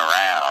goofing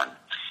around,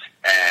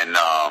 and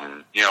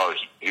you know,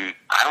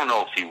 I don't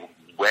know if he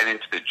went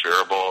into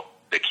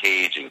the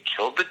cage and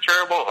killed the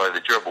gerbil, or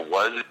the gerbil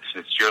was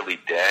sincerely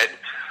dead,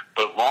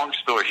 but long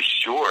story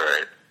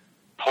short,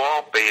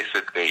 Paul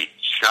basically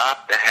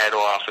chopped the head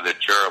off of the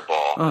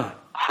gerbil,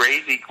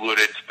 crazy glued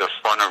it to the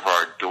front of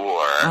our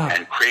door,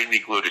 and crazy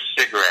glued a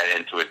cigarette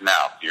into his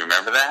mouth. Do you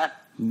remember that?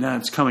 No,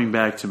 it's coming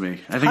back to me.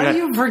 I think How do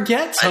you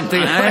forget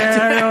something?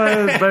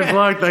 I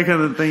blocked that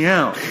kind of thing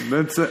out.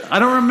 I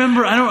don't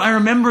remember. I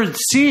remember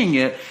seeing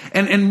it,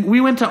 and we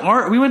went to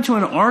art. We went to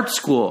an art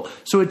school,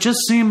 so it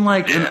just seemed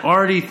like an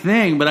arty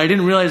thing. But I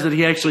didn't realize that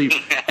he actually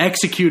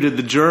executed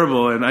the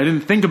gerbil, and I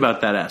didn't think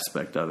about that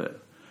aspect of it.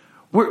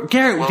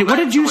 Gary, what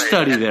did you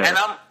study there?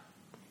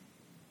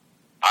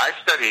 I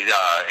studied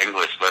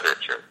English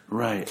literature.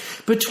 Right.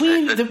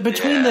 Between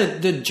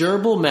the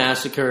gerbil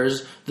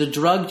massacres, the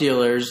drug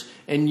dealers,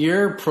 and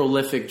your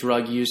prolific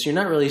drug use, you're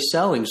not really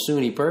selling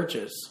SUNY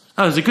Purchase.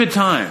 Oh, it was a good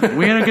time. It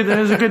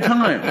was a good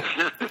time. Yeah,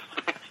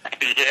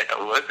 it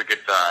was a good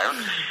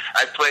time.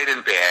 I played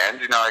in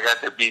bands. You know, I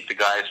got to beat the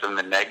guys from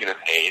the Negative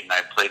Hate, and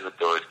I played with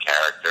those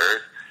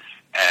characters.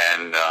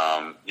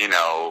 And, you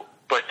know,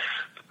 but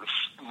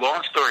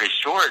long story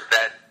short,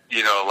 that,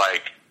 you know,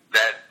 like,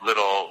 that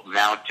little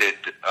mounted,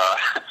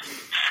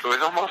 it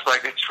was almost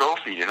like a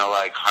trophy, you know,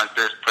 like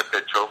hunters put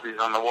their trophies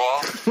on the wall.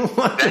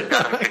 That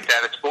got him kicked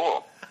out of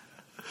school.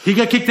 He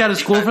got kicked out of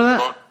school for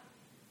that?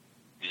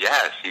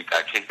 Yes, he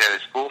got kicked out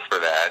of school for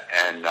that.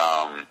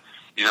 And,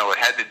 you know,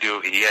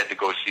 he had to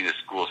go see the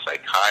school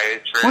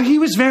psychiatrist. Well, he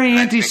was very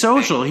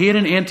antisocial. He had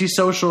an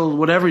antisocial,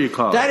 whatever you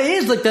call it. That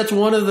is, like, that's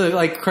one of the,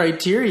 like,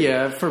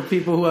 criteria for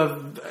people who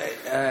have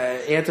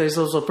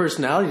antisocial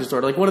personality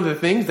disorder. Like, one of the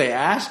things they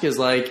ask is,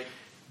 like,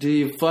 do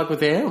you fuck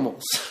with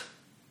animals?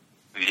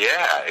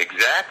 Yeah,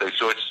 exactly.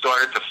 So it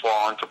started to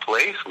fall into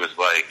place. Was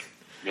like,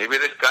 maybe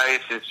this guy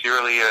is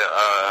sincerely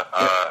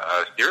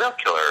a serial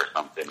killer or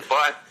something.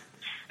 But,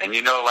 and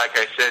you know, like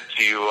I said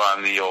to you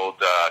on the old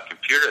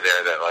computer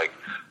there, that like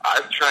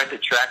I've tried to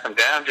track him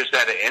down just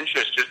out of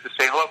interest, just to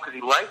say hello, because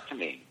he liked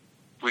me.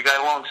 We got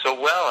along so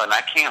well, and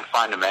I can't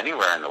find him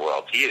anywhere in the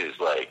world. He is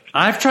like...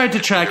 I've tried to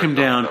track him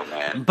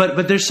down,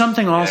 but there's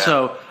something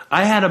also... Yeah.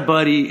 I had a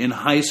buddy in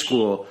high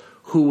school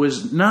who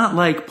was not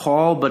like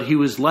Paul, but he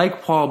was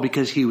like Paul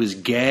because he was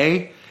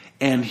gay,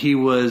 and he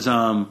was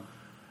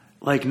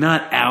like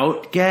not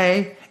out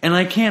gay, and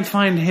I can't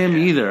find him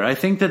either. I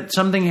think that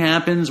something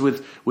happens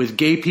with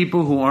gay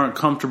people who aren't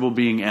comfortable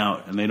being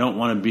out, and they don't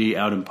want to be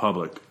out in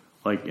public,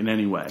 like in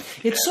any way.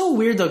 It's so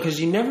weird though,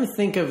 because you never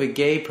think of a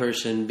gay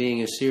person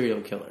being a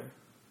serial killer.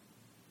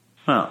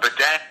 Huh. But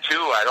that too,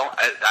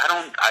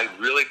 I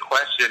really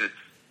question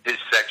his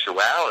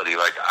sexuality.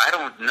 Like, I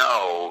don't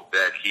know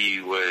that he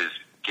was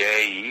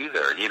gay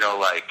either, you know,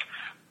 like,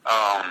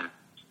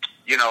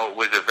 you know, it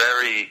was a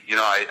very, you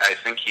know, I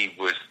think he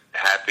was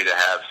happy to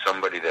have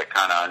somebody that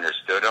kind of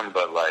understood him,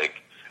 but like,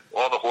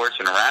 all the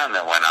horsing around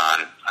that went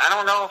on, I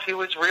don't know if he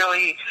was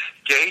really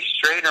gay,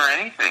 straight, or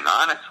anything,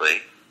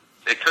 honestly.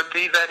 It could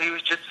be that he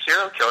was just a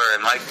serial killer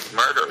and liked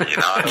murder, you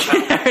know? I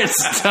don't know.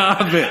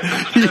 Stop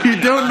it.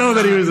 You don't know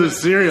that he was a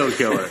serial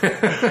killer.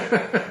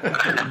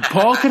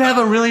 Paul could have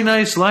a really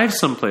nice life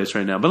someplace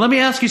right now. But let me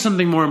ask you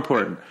something more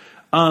important.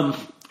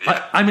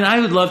 I mean, I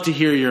would love to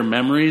hear your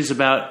memories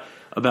about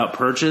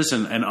Purchase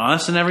and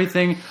us and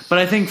everything. But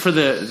I think for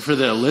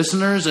the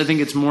listeners, I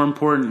think it's more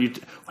important.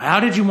 How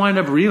did you wind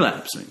up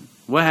relapsing?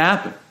 What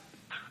happened?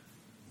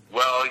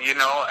 Well, you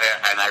know,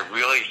 and I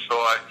really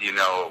thought, you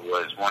know, it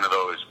was one of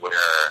those where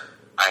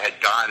I had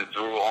gone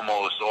through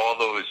almost all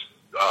those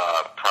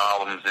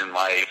problems in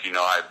life. You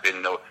know, I've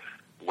been to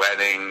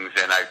weddings,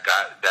 and I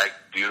got that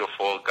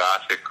beautiful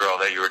gothic girl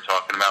that you were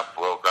talking about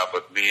broke up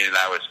with me, and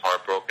I was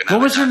heartbroken.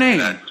 What was her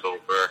name?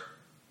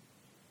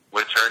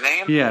 What's her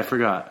name? Yeah, I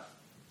forgot.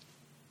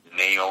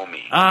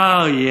 Naomi.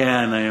 Oh,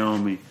 yeah,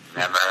 Naomi.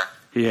 Remember?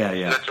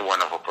 Yeah. Such a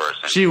wonderful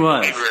person. She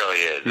was. She really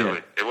is. Yeah.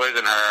 It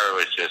wasn't her. It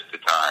was just the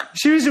time.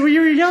 You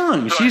were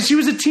young. She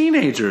was a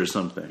teenager or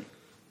something.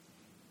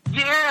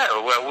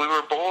 Yeah, well, we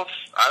were both.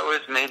 I was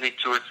maybe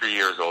 2 or 3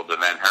 years older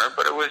than her,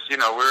 but it was, we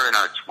were in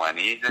our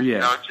 20s, and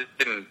it just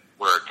didn't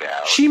work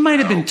out. She might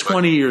have been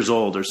 20 years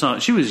old or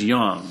something. She was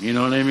young. You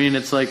know what I mean?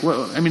 It's like,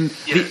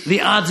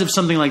 the odds of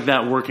something like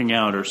that working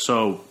out are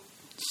so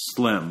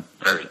slim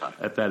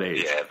at that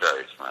age. Yeah,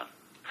 very slim.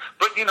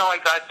 But I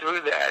got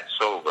through that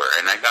sober,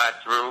 and I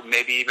got through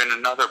maybe even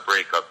another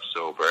breakup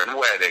sober, and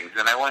weddings,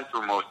 and I went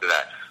through most of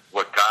that.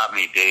 What got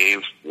me,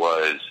 Dave,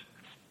 was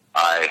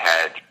I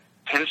had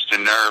pinched a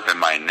nerve in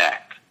my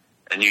neck.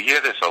 And you hear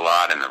this a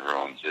lot in the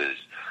rooms, is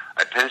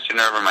I pinched a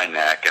nerve in my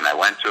neck, and I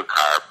went to a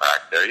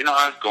chiropractor.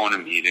 I was going to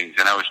meetings,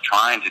 and I was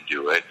trying to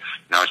do it,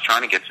 and I was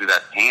trying to get through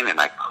that pain, and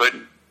I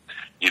couldn't.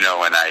 And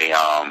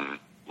I,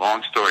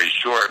 long story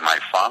short, my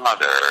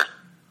father,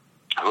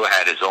 who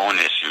had his own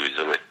issues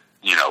with,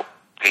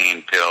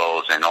 pain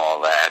pills and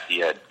all that, he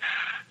had,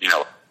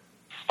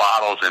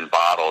 bottles and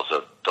bottles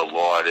of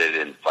Dilaudid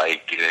and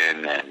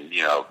Vicodin and,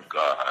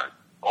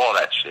 all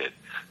that shit.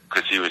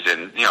 Because he was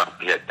in,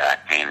 he had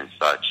back pain and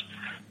such.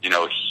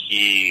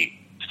 He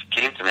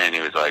came to me and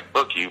he was like,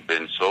 look, you've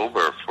been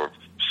sober for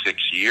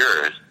 6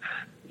 years.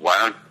 Why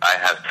don't I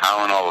have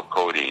Tylenol with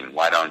codeine?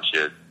 Why don't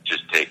you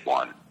just take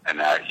one?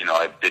 And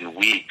I've been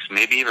weeks,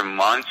 maybe even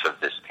months of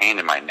this pain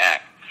in my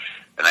neck.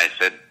 And I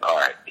said, all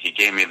right. He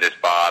gave me this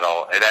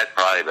bottle. It had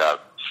probably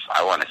about,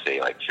 I want to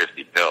say, like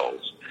 50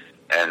 pills.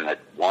 And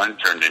 1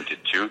 turned into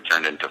 2,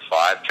 turned into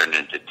 5, turned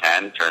into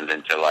 10, turned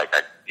into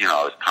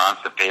I was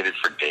constipated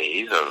for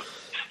days of,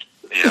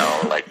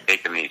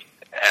 taking these.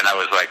 And I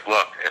was like,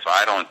 look, if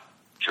I don't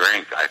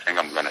drink, I think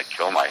I'm going to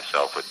kill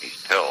myself with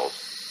these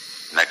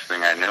pills. Next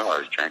thing I knew, I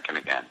was drinking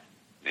again,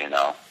 And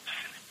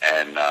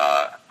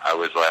I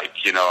was like,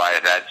 I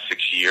had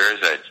 6 years.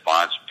 I had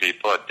sponsored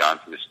people. I'd gone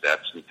through the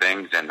steps and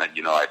things. And, I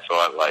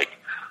thought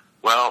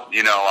well,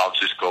 I'll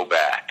just go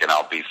back and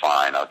I'll be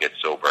fine. I'll get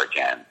sober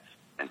again.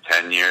 And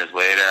 10 years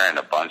later, and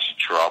a bunch of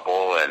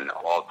trouble and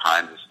all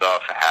kinds of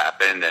stuff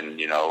happened. And,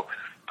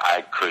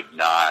 I could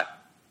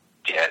not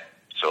get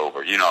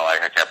sober.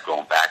 I kept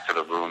going back to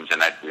the rooms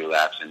and I'd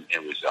relapse. And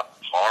it was a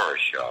horror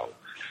show.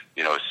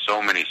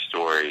 So many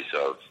stories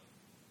of,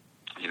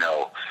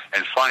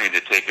 and funny to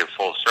take it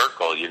full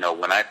circle,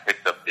 when I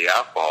picked up the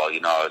alcohol,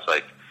 I was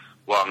like,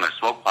 well, I'm going to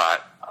smoke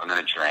pot, I'm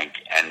going to drink,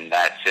 and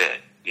that's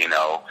it, And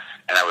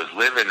I was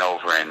living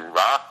over in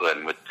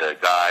Rockland with the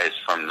guys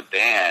from the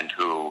band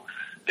who,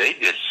 they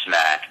did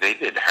smack, they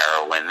did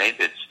heroin, they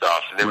did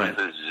stuff. There was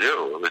a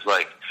zoo. It was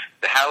like,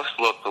 the house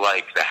looked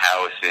like the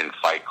house in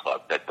Fight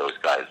Club that those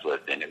guys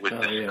lived in. It was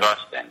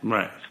disgusting. Yeah.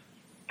 Right.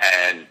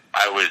 And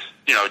I was,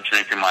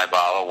 drinking my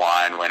bottle of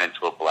wine, went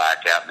into a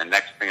blackout, and the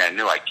next thing I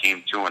knew, I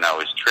came to and I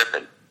was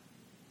tripping.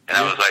 And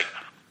I was like,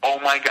 oh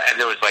my God. And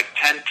there was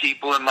 10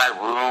 people in my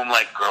room,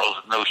 girls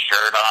with no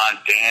shirt on,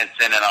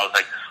 dancing, and I was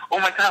like, oh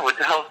my God, what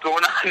the hell's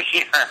going on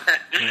here?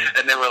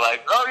 And they were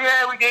like, oh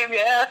yeah, we gave you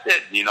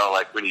acid.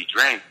 When you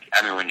drink,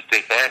 when you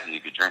take acid,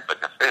 you could drink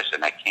like a fish,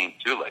 and I came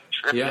to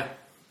tripping. Yeah.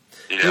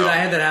 Dude, I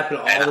had that happen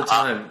all the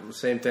time.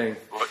 Same thing.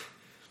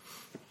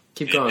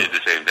 Keep going. You did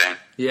the same thing?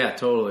 Yeah,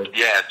 totally.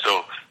 Yeah,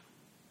 so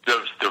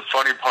the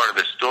funny part of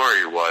the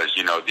story was,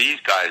 these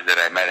guys that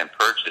I met in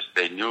Purchase,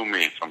 they knew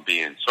me from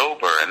being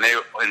sober, and they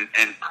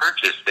in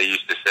Purchase, they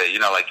used to say,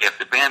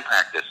 after band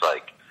practice, why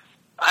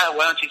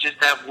don't you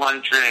just have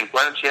one drink?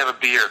 Why don't you have a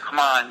beer? Come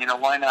on,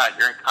 why not?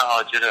 You're in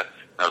college. And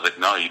I was like,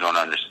 no, you don't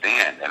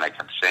understand. And I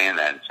kept saying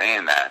that and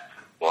saying that.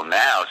 Well,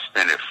 now,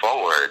 spin it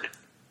forward,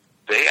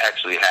 they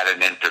actually had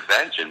an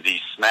intervention.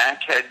 These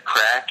smackhead,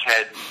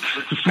 crackhead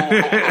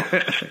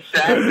fools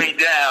sat me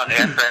down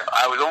after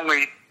I was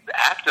only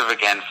active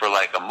again for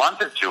a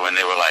month or two, and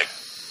they were like,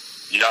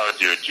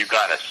 dude, you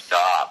gotta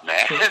stop,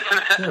 man.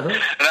 And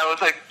I was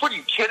like, what, are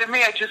you kidding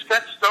me? I just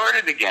got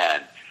started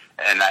again.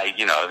 And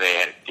they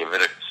had give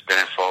it a spin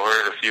it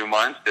forward a few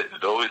months.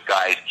 Those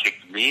guys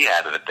kicked me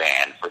out of the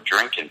band for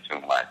drinking too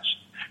much.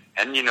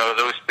 And,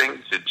 those things,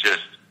 it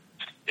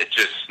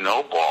just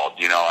snowballed.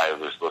 I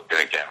was looking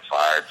at getting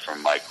fired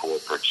from my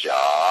corporate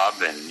job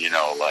and,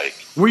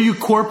 Were you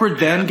corporate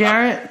then,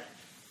 Garrett?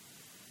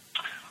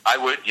 I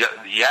would,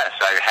 yes.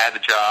 I had a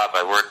job.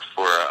 I worked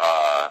for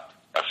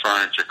a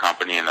furniture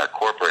company in their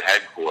corporate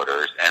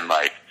headquarters, and,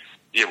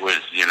 it was,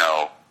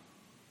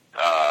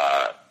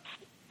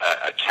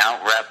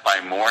 account rep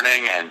by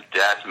morning and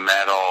death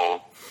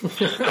metal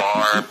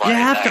star by You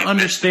have night. to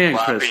understand,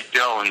 Chris.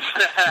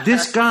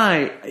 This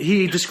guy,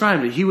 he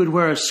described it. He would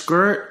wear a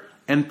skirt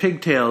and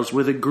pigtails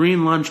with a green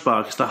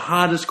lunchbox, the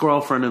hottest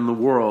girlfriend in the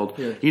world.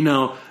 Yeah.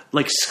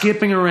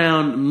 Skipping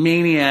around,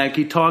 maniac.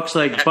 He talks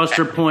like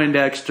Buster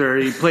Poindexter.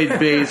 He played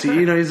bass.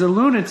 He's a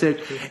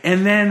lunatic.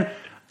 And then,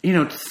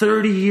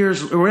 30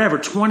 years or whatever,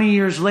 20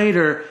 years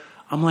later,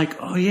 I'm like,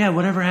 oh yeah,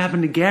 whatever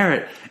happened to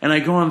Garrett? And I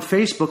go on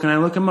Facebook and I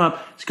look him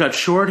up. He's got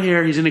short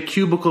hair. He's in a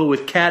cubicle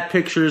with cat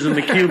pictures in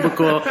the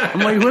cubicle.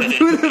 I'm like, what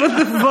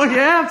the fuck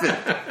happened?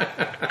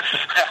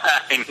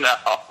 I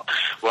know.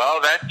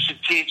 Well, that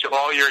should teach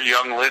all your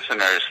young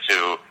listeners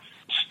to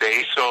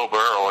stay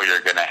sober, or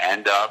you're going to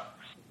end up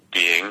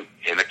being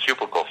in a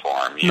cubicle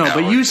form. You know?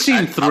 But you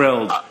seem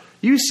thrilled.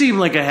 You seem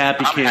like a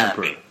happy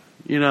camper. Happy.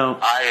 You know,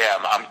 I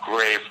am. I'm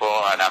grateful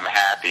and I'm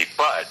happy.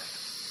 But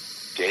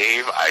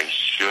Dave, I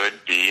should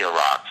be a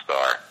rock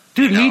star.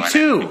 Dude, me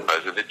too.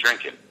 Because of the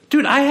drinking.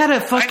 Dude, I had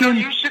a fucking. I know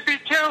you should be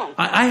too.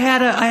 I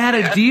had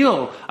a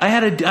deal.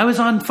 I was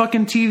on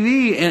fucking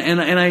TV, and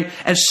I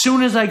as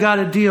soon as I got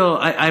a deal,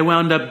 I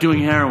wound up doing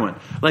heroin.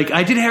 Like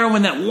I did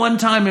heroin that one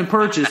time in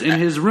Purchase in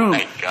his room,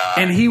 my God.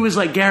 And he was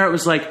like, Garrett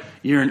was like,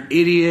 "You're an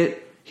idiot."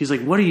 He's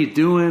like, "What are you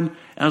doing?"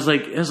 And I was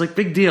like,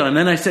 "Big deal." And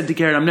then I said to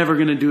Garrett, "I'm never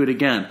going to do it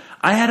again."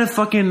 I had a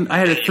 3.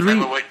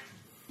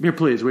 Here,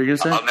 please. What are you going to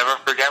say? I'll never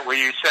forget what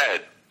you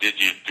said. Do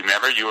you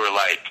remember? You were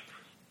like,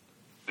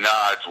 "No,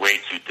 it's way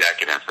too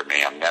decadent for me.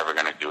 I'm never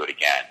going to do it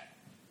again."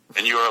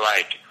 And you were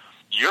like,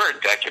 "You're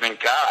a decadent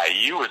guy.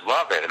 You would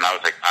love it." And I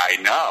was like, "I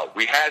know."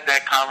 We had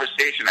that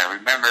conversation. I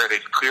remember it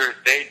as clear as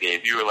day,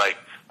 Dave. You were like,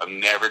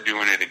 "I'm never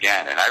doing it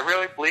again." And I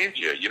really believed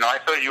you. You know, I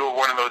thought you were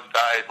one of those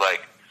guys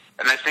like,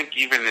 and I think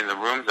even in the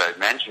rooms I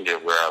mentioned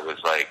it where I was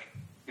like,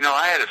 you know,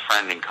 I had a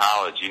friend in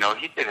college, you know,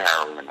 he did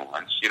heroin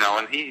once, you know,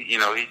 and he, you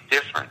know, he's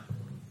different.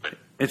 But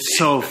it's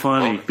so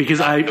funny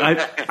because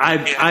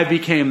I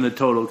became the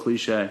total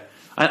cliche.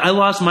 I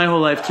lost my whole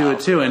life to it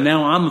too, and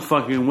now I'm a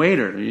fucking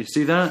waiter. You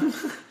see that?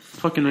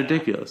 Fucking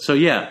ridiculous. So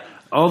yeah,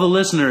 all the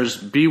listeners,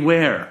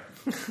 beware.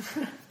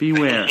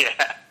 Beware.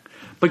 Yeah.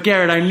 But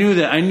Garrett, I knew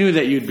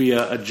that you'd be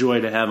a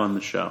joy to have on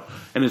the show,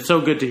 and it's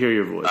so good to hear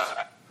your voice.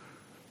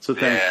 So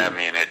thank you. Yeah, I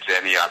mean, it's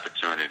any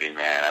opportunity,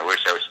 man. I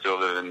wish I was still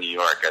living in New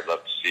York. I'd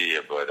love to see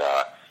you, but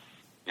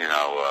you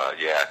know,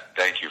 yeah.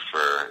 Thank you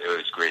it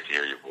was great to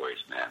hear your voice,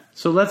 man.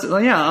 So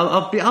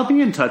I'll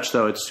be in touch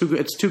though. It's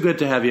too good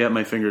to have you at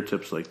my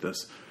fingertips like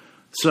this.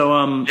 So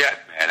yeah,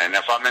 man. And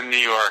if I'm in New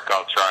York,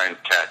 I'll try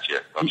and catch you.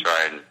 I'll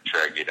try and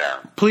track you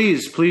down.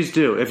 Please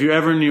do. If you're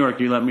ever in New York,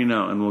 you let me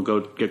know, and we'll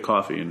go get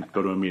coffee and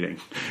go to a meeting.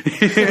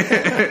 Yeah,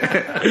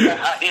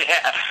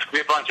 be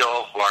a bunch of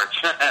old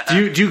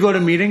farts. Do you go to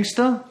meetings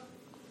still?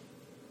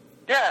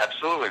 Yeah,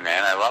 absolutely,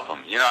 man. I love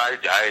them. You know,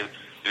 I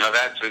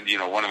that's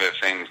one of the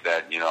things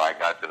that I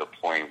got to the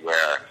point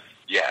where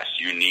yes,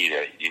 you need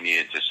it. You need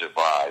it to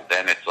survive.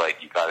 Then it's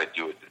like you got to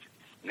do it.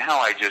 Now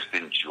I just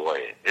enjoy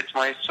it. It's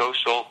my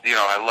social.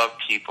 I love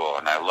people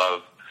and I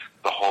love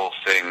the whole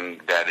thing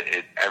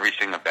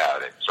everything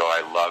about it. So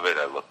I love it.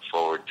 I look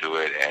forward to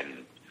it,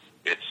 and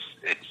it's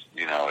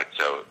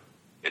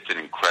an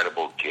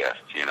incredible gift,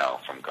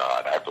 from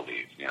God, I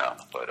believe,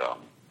 But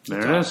there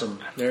it is.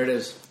 There it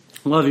is.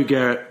 Love you,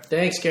 Garrett.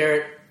 Thanks,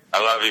 Garrett.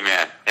 I love you,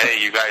 man.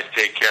 Hey, you guys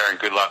take care and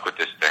good luck with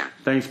this thing.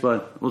 Thanks,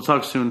 bud. We'll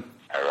talk soon.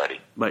 Alrighty.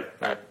 Bye.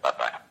 All right,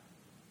 bye-bye.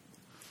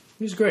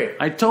 He was great.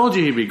 I told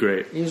you he'd be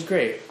great. He was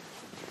great.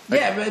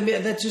 Yeah, but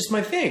that's just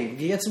my thing.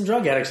 You get some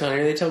drug addicts on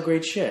here, they tell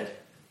great shit.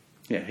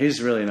 Yeah,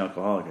 he's really an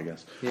alcoholic, I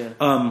guess.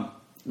 Yeah.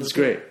 It's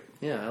great.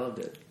 Yeah, I loved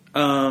it.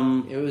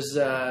 It was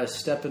a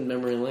step in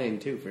memory lane,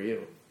 too, for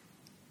you.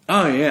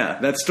 Oh, yeah.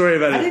 That story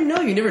about I didn't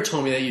know. You never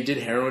told me that you did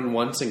heroin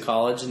once in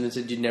college and then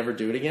said you'd never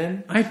do it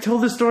again. I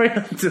told the story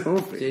on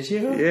Dopey. Did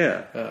you?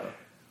 Yeah. Oh.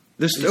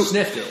 You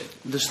sniffed it.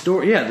 The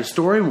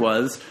story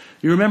was,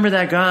 you remember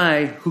that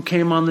guy who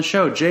came on the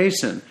show,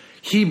 Jason?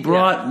 He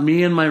brought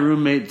me and my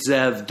roommate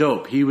Zev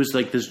dope. He was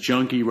like this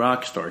junkie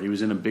rock star. He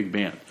was in a big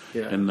band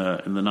in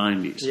the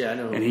 90s. Yeah, I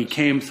know. And he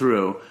came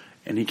through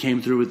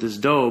with this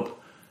dope.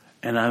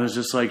 And I was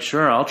just like,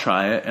 sure, I'll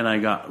try it. And I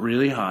got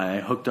really high.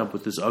 I hooked up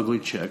with this ugly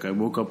chick. I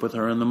woke up with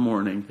her in the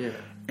morning. Yeah.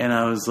 And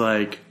I was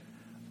like,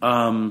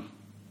 I'm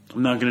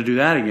not going to do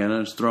that again. I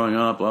was throwing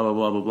up, blah, blah,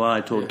 blah, blah, blah.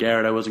 I told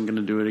Garrett I wasn't going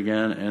to do it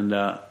again.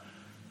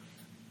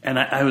 And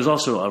I was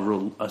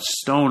also a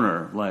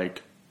stoner,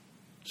 like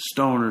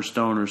stoner.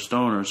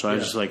 So I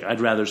was just like, I'd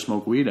rather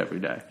smoke weed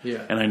every day.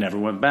 Yeah. And I never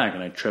went back.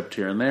 And I tripped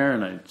here and there.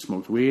 And I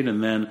smoked weed.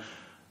 And then,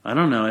 I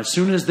don't know, as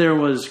soon as there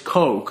was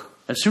coke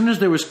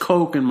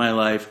in my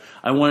life,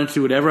 I wanted to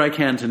do whatever I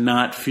can to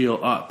not feel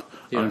up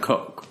on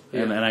coke.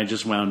 Yeah. And I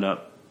just wound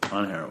up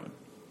on heroin.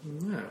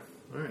 Yeah,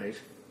 all right.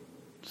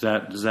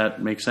 Does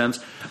that make sense?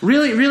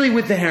 Really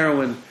with the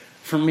heroin,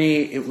 for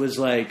me, it was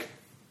like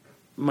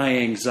my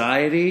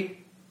anxiety.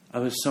 I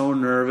was so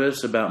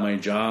nervous about my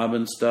job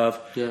and stuff.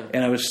 Yeah.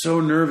 And I was so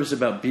nervous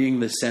about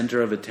being the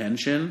center of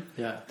attention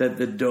that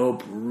the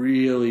dope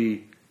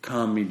really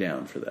calmed me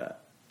down for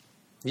that.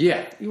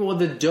 Yeah. Well,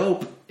 the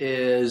dope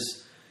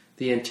is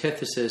the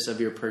antithesis of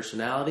your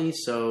personality,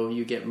 so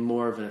you get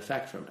more of an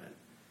effect from it,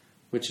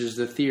 which is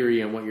the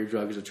theory on what your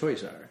drugs of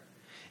choice are.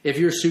 If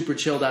you're a super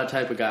chilled out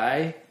type of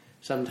guy,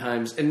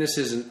 sometimes, and this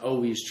isn't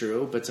always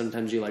true, but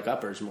sometimes you like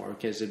uppers more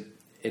because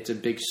it's a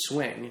big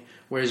swing.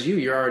 Whereas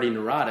you're already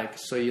neurotic,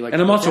 so you like. And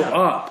to I'm go also down,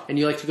 up, and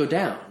you like to go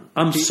down.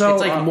 It's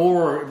like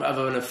more of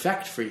an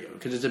effect for you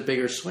because it's a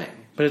bigger swing.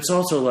 But it's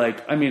also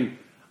like, I mean,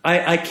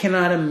 I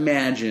cannot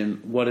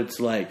imagine what it's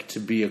like to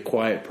be a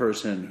quiet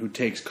person who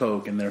takes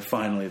coke and they're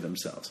finally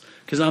themselves.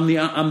 Because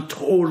I'm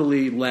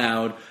totally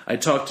loud. I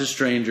talk to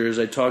strangers.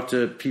 I talk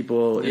to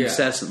people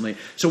incessantly.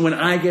 So when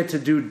I get to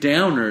do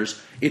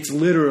downers, it's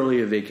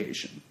literally a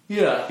vacation.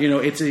 Yeah. You know,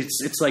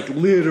 it's like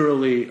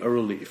literally a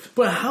relief.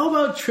 But how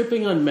about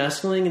tripping on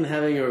mescaline and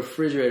having a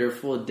refrigerator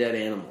full of dead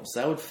animals?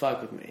 That would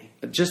fuck with me.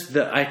 Just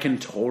that I can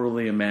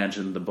totally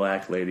imagine the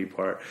black lady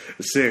part.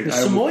 The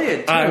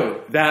Samoyed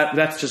too.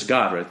 That's just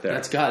God right there.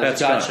 That's God.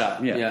 That's God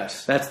shot. Yeah.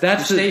 Yes. That's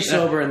you stay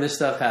sober and this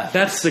stuff happens.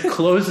 That's the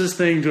closest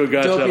thing to a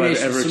God shot I've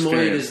ever experienced.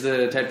 Samoyed is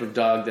the type of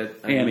dog that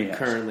I'm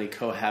currently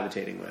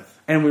cohabitating with.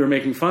 And we were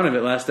making fun of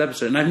it last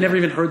episode, and I've never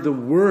even heard the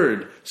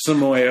word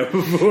Samoya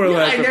before.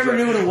 I never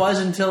knew what it was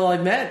until I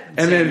met.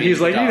 And then he's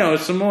like,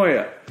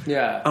 Samoya.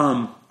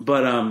 Yeah.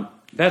 But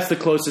that's the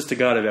closest to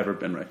God I've ever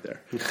been right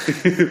there.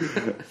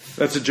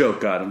 That's a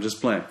joke, God. I'm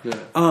just playing.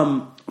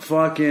 Yeah.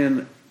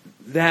 Fucking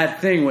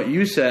that thing, what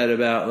you said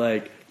about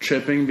like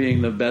tripping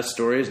being the best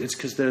stories, it's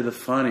because they're the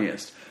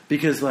funniest.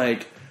 Because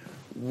like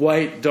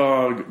white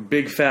dog,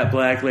 big fat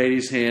black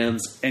lady's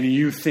hands, and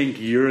you think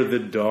you're the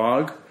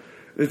dog.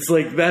 It's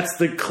like, that's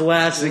the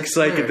classic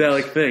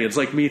psychedelic thing. It's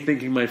like me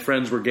thinking my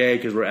friends were gay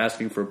because we're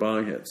asking for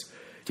bong hits.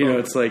 You know,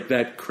 it's like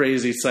that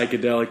crazy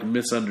psychedelic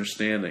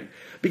misunderstanding.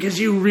 Because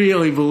you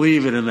really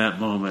believe it in that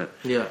moment.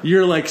 Yeah.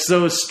 You're like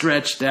so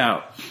stretched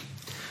out.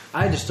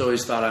 I just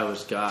always thought I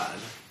was God.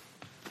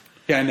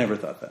 Yeah, I never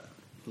thought that.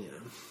 Yeah.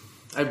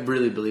 I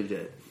really believed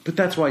it. But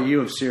that's why you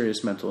have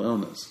serious mental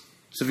illness.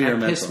 Severe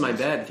mental illness. I pissed my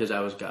bed because I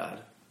was God.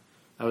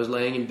 I was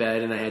laying in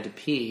bed and I had to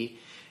pee.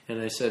 And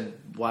I said,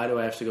 why do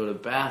I have to go to the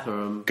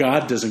bathroom?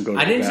 God doesn't go to the bathroom.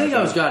 I didn't think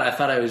I was God. I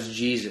thought I was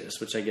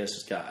Jesus, which I guess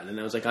is God. And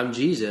I was like, I'm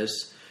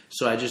Jesus.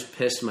 So I just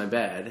pissed my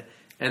bed.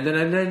 And then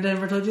I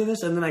never told you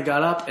this. And then I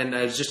got up and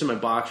I was just in my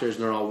boxers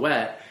and they're all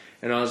wet.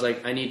 And I was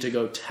like, I need to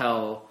go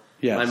tell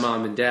my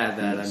mom and dad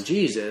that I'm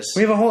Jesus.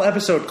 We have a whole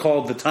episode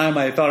called The Time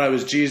I Thought I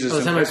Was Jesus.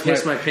 The time I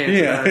pissed my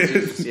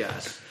pants. Yeah.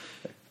 Yes.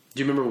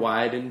 Do you remember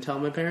why I didn't tell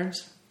my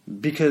parents?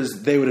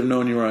 Because they would have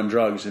known you were on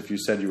drugs if you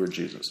said you were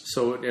Jesus.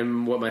 So,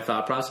 and what my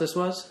thought process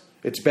was?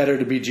 It's better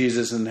to be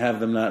Jesus and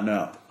have them not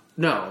know.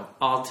 No,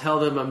 I'll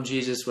tell them I'm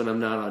Jesus when I'm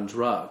not on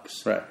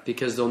drugs. Right.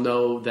 Because they'll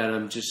know that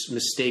I'm just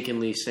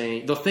mistakenly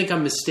saying... They'll think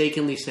I'm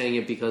mistakenly saying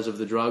it because of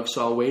the drugs,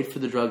 so I'll wait for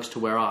the drugs to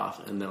wear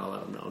off, and then I'll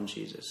let them know I'm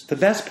Jesus. The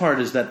best part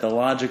is that the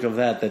logic of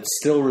that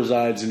still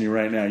resides in you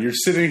right now. You're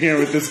sitting here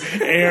with this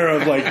air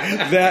of like,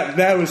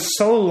 that was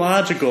so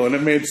logical, and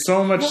it made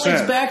so much sense.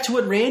 It's back to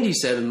what Randy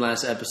said in the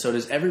last episode,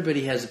 is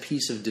everybody has a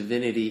piece of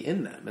divinity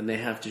in them, and they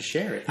have to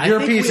share it. Your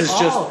piece is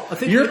just...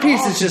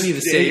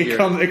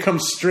 It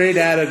comes straight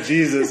out of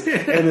Jesus.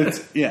 And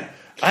it's,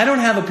 I don't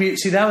have a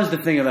piece. See, that was the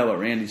thing about what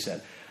Randy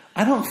said.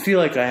 I don't feel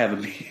like I have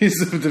a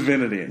piece of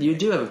divinity in you. You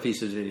do have a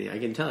piece of divinity. I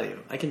can tell you.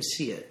 I can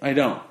see it. I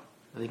don't.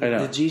 I think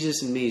the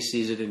Jesus in me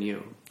sees it in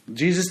you.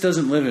 Jesus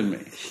doesn't live in me.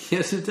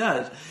 Yes, it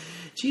does.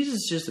 Jesus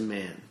is just a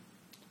man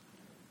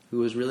who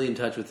was really in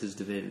touch with his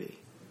divinity.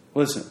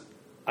 Listen,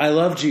 I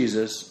love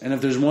Jesus, and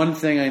if there's one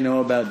thing I know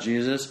about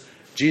Jesus,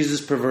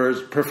 Jesus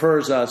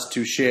prefers us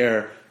to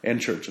share in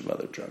church of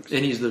other drugs.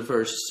 And he's the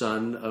first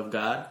son of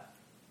God?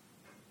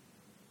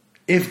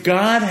 If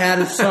God had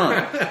a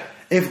son,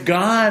 if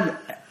God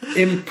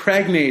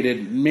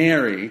impregnated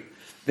Mary,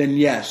 then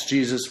yes,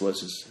 Jesus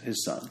was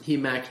his son. He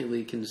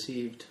immaculately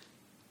conceived.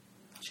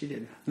 She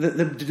did.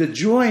 The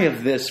joy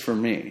of this for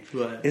me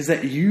is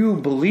that you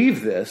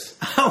believe this,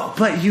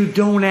 but you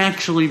don't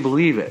actually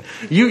believe it.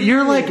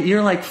 You're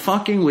like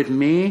fucking with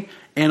me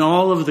and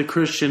all of the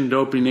Christian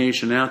Dopey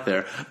Nation out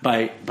there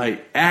by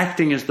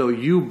acting as though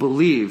you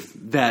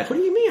believe that. What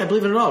do you mean? I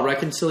believe in it all.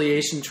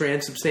 Reconciliation,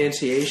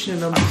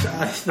 transubstantiation. And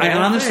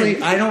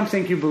I don't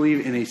think you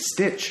believe in a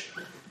stitch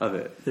of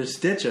it. The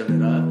stitch of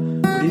it, huh?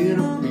 What are you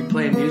going to be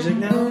playing music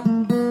now?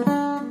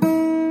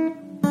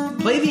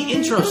 Play the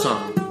intro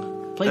song.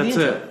 That's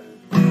it.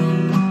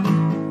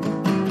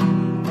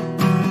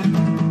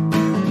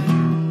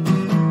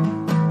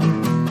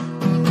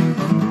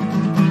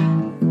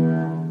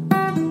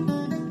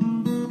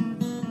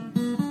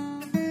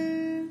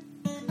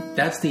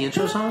 That's the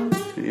intro song?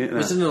 Yeah.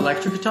 Was it an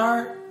electric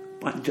guitar?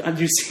 What, did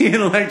you see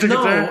an electric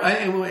guitar?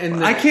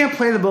 I can't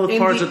play both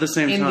parts at the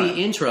same time. In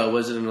the intro,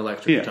 was it an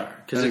electric guitar?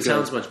 Because it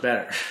sounds much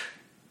better.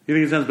 You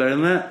think it sounds better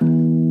than that?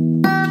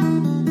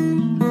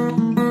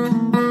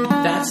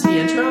 That's the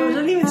intro? It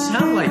doesn't even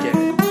sound like it.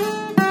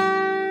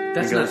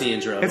 That's not the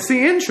intro. It's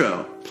the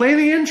intro. Play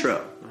the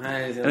intro.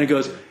 And it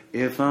goes,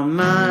 if I'm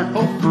not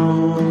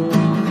home,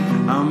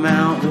 I'm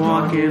out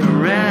walking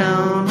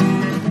around.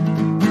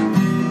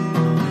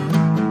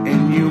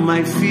 And you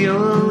might feel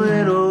a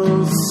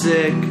little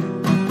sick.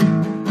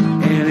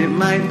 And it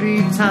might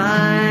be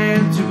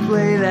time to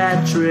play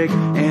that trick.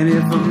 And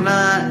if I'm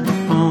not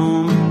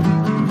home,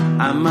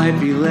 I might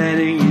be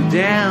letting you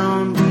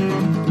down.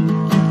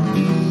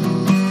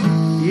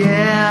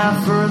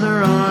 Yeah,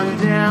 further on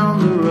down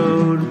the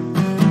road,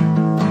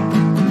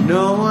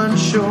 no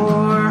one's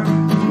sure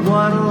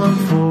what'll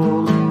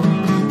unfold.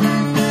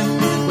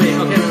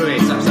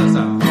 Wait, stop.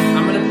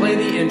 I'm gonna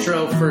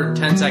for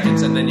 10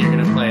 seconds, and then you're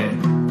going to play it.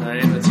 All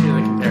right, let's hear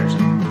the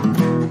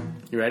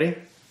comparison. You ready?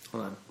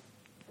 Hold on.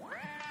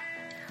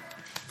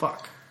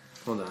 Fuck.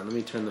 Hold on, let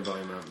me turn the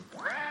volume up.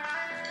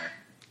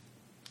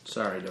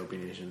 Sorry, Dopey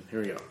Nation. Here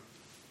we go.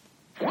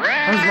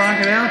 I was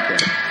rocking out there.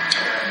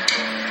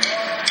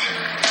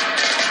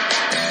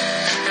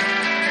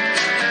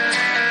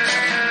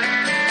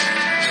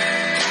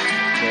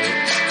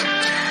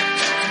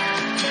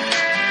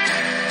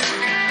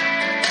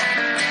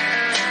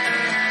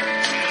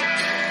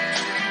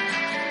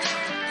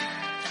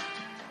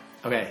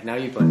 Okay, now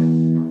you play it.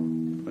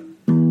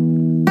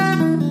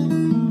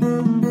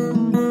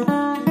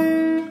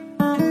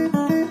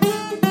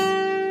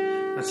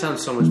 That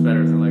sounds so much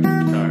better than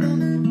electric guitar.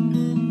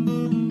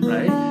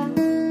 Right?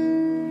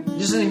 It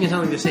doesn't even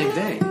sound like the same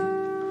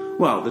thing.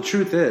 Well, the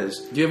truth is...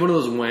 Do you have one of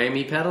those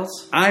whammy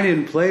pedals? I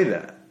didn't play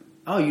that.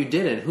 Oh, you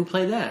didn't? Who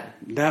played that?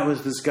 That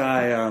was this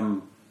guy, I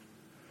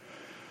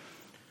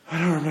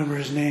don't remember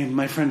his name.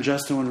 My friend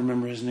Justin would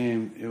remember his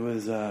name. It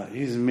was,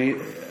 he's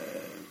made...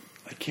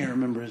 I can't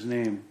remember his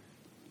name.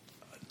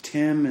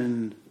 Tim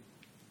and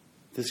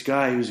this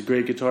guy who's a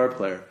great guitar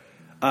player.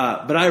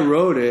 But I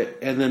wrote it,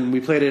 and then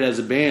we played it as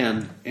a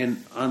band, and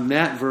on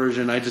that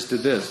version, I just did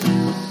this. I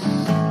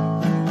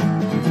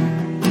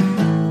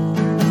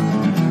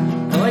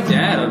like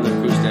that on the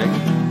acoustic.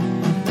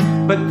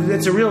 But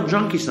it's a real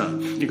junkie song.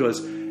 He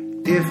goes,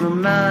 if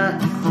I'm not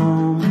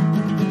home,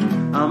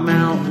 I'm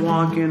out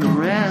walking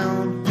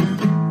around,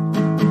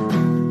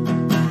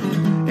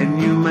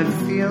 and you might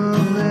feel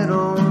a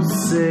little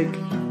sick,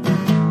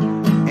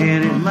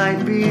 and it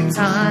might be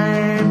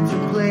time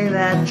to play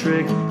that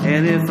trick.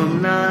 And if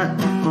I'm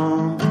not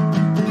home,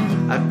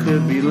 I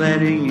could be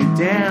letting you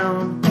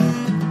down.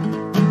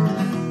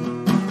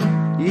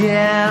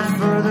 Yeah,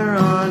 further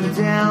on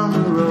down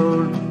the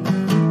road,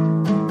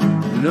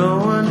 no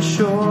one's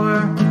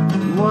sure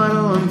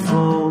what'll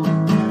unfold.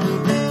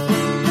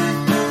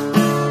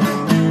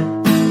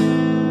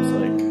 It's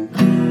like,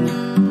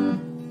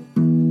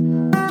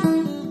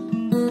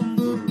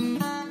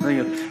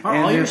 Are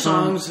all your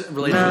songs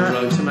related to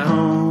drugs somehow?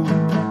 Home,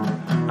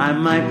 I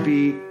might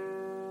be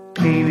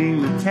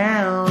painting the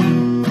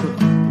town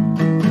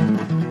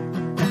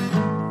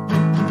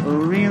a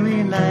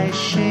really nice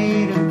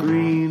shade of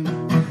green,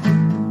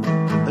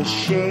 a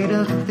shade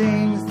of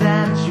things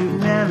that you've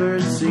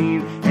never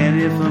seen. And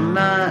if I'm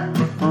not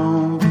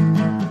home,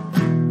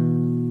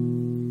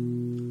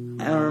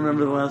 I don't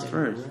remember the last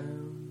verse.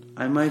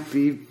 I might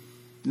be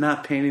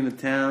not painting the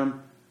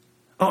town.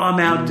 Oh, I'm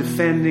out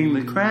defending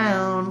the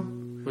crown.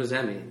 What does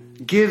that mean?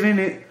 Giving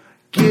it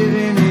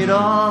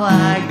all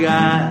I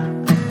got.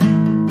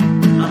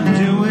 I'm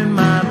doing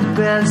my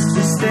best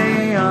to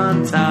stay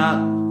on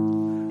top.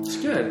 It's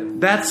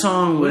good. That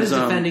song What was is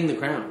defending the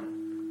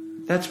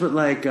crown? That's what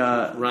like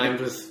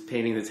Rhymed with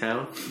painting the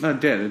town? No,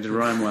 it did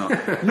rhyme well.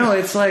 No,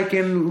 it's like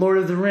in Lord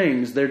of the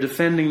Rings. They're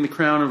defending the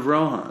crown of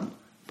Rohan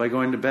by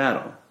going to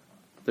battle.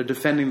 They're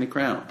defending the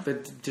crown.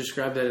 But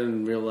describe that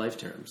in real life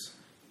terms.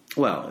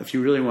 Well, if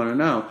you really want to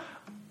know,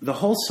 the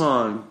whole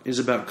song is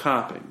about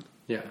copping.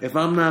 Yeah. If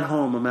I'm not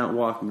home, I'm out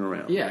walking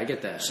around. Yeah, I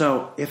get that.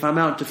 So if I'm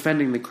out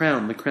defending the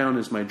crown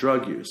is my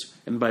drug use.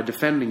 And by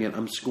defending it,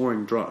 I'm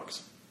scoring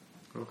drugs.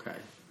 Okay.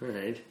 All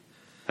right.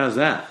 How's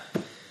that?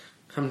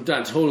 I'm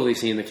not totally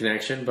seeing the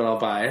connection, but I'll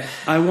buy it.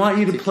 I want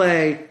you to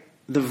play...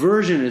 That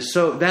version is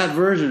so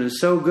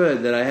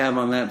good that I have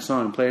on that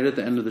song. Play it at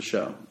the end of the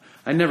show.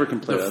 I never can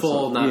play the that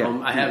full, song. not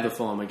home. I have the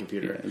full on my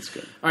computer. Yeah, it's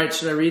good. All right,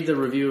 should I read the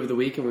review of the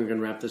week and we're going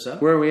to wrap this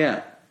up? Where are we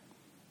at?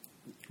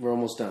 We're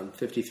almost done.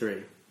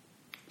 53.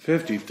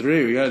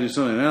 53. We got to do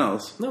something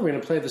else. No, we're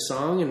going to play the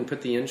song and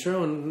put the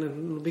intro, and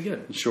it'll be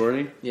good.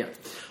 Shorty? Yeah.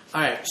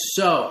 All right,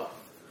 so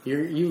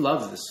you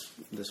love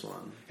this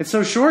one. It's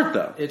so short,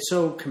 though. It's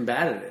so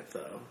combative,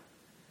 though.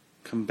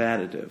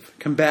 Combative.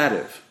 Yeah.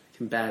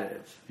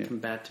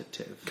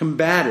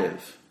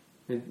 Combative.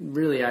 It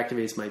really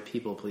activates my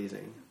people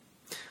pleasing.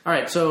 All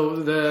right, so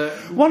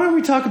why don't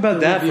we talk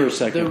about that review, for a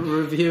second? The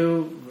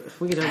review.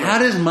 We can talk How about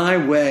does my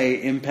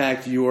way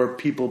impact your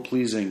people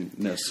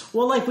pleasingness?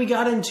 Well, like we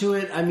got into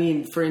it. I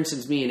mean, for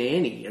instance, me and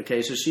Annie.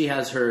 Okay, so she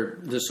has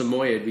the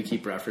Samoyed we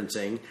keep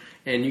referencing,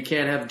 and you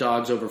can't have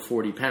dogs over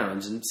 40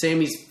 pounds. And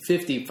Sammy's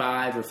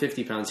 55 or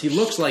 50 pounds. He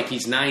looks like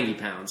he's 90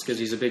 pounds because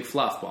he's a big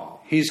fluff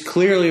ball. He's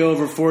clearly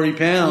over 40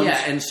 pounds.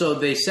 Yeah, and so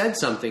they said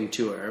something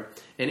to her,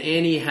 and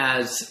Annie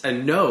has a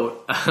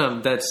note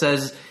that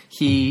says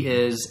he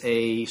is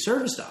a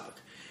service dog,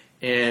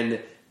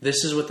 and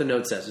this is what the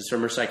note says. It's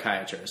from her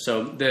psychiatrist.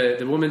 So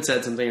the woman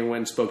said something and went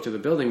and spoke to the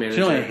building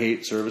manager. You know I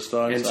hate service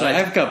dogs. And so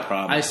I've got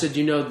problems. I said,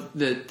 you know,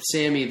 that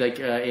Sammy,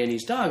 like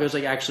Annie's dog, I was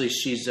like, actually,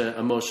 she's an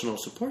emotional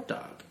support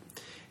dog.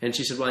 And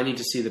she said, well, I need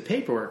to see the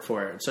paperwork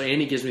for it. So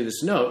Annie gives me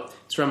this note.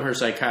 It's from her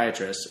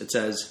psychiatrist. It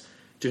says,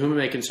 to whom it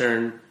may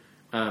concern,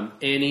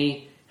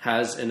 Annie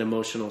has an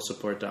emotional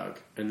support dog.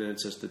 And then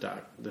it says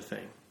the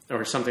thing.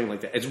 Or something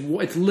like that.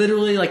 It's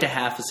literally like a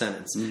half a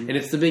sentence. Mm-hmm. And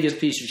it's the biggest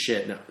piece of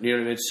shit. No, you know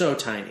what I mean? It's so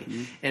tiny.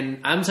 Mm-hmm. And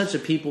I'm such a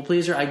people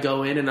pleaser. I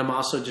go in and I'm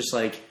also just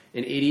like,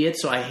 an idiot.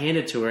 So I hand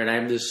it to her, and I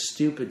have this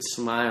stupid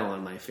smile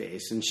on my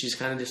face, and she's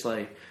kind of just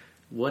like,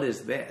 "What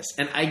is this?"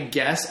 And I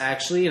guess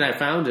actually, and I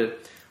found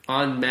it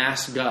on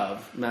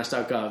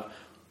mass.gov,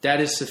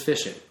 that is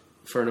sufficient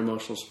for an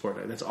emotional support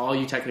dog. That's all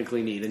you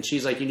technically need. And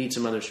she's like, "You need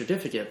some other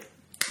certificate."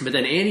 But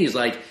then Annie's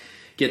like,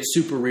 gets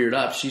super reared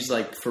up. She's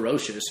like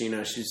ferocious, you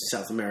know, she's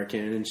South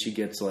American, and she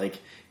gets like,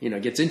 you know,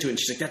 gets into it, and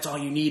she's like, "That's all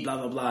you need, blah,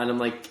 blah, blah." And I'm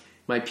like,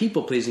 my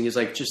people pleasing is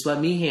like, just let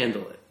me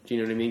handle it. Do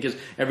you know what I mean? Because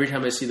every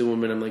time I see the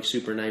woman, I'm like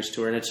super nice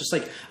to her, and it's just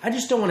like, I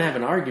just don't want to have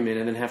an argument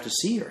and then have to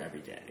see her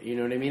every day. You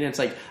know what I mean? It's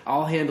like,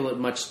 I'll handle it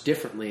much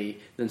differently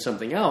than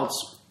something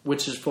else,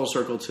 which is full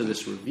circle to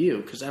this review,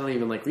 because I don't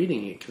even like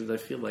reading it, because I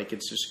feel like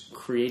it's just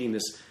creating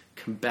this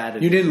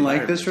combative. You didn't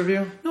like this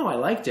review? No, I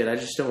liked it. I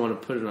just don't want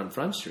to put it on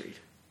Front Street.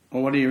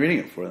 Well, what are you reading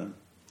it for then?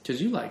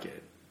 Because you like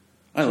it.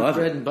 I love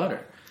bread it. and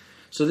butter.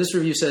 So this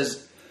review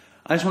says...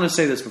 I just want to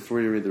say this before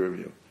you read the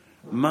review.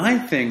 My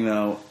thing,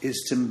 though,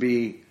 is to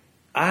be...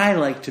 I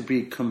like to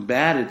be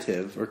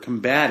combative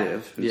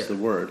is the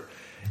word.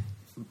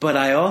 But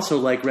I also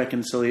like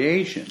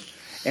reconciliation.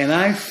 And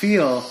I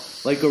feel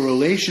like a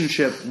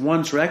relationship,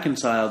 once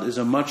reconciled, is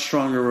a much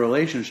stronger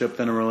relationship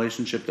than a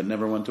relationship that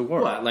never went to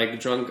war. What, like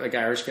drunk, like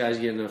Irish guys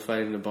get in a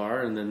fight in a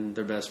bar and then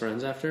they're best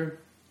friends after?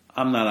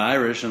 I'm not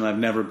Irish, and I've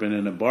never been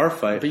in a bar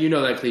fight. But you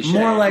know that cliche.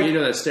 More like, you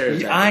know that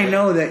stereotype. I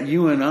know that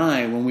you and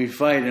I, when we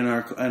fight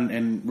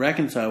and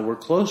reconcile, we're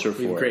closer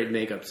for it. Great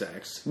makeup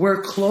sex.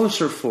 We're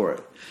closer for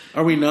it.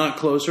 Are we not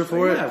closer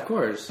for it? Yeah, of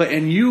course. But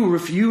you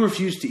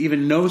refuse to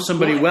even know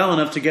somebody well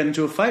enough to get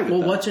into a fight with them.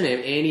 Well, what's her name?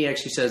 Annie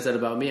actually says that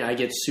about me. I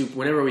get super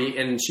whenever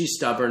and she's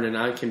stubborn, and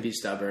I can be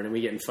stubborn, and we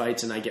get in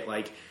fights, and I get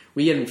like.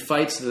 We get in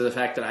fights to the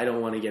fact that I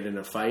don't want to get in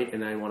a fight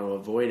and I want to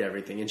avoid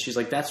everything. And she's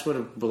like, that's what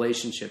a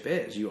relationship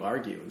is. You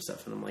argue and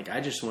stuff. And I'm like,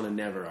 I just want to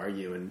never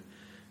argue and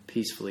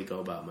peacefully go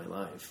about my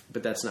life.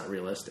 But that's not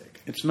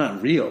realistic. It's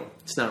not real.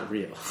 It's not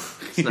real.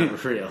 It's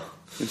not real.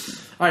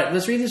 All right,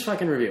 let's read this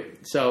fucking review.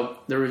 So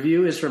the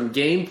review is from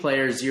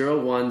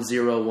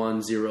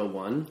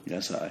GamePlayer010101.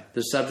 Yes, I.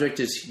 The subject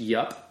is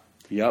yup.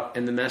 Yup.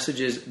 And the message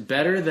is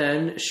better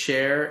than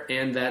Cher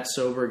and that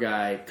sober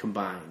guy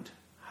combined.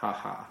 Ha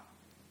ha.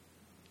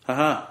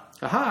 Haha.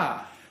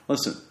 Aha!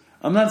 Listen,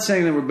 I'm not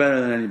saying that we're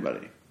better than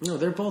anybody. No,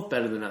 they're both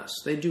better than us.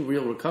 They do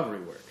real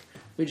recovery work.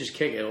 We just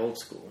kick it old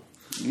school.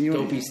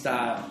 Dopey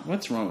style.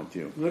 What's wrong with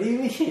you? What do you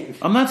mean?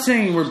 I'm not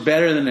saying we're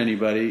better than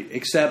anybody,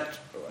 except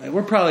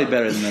we're probably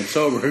better than that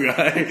sober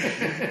guy.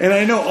 And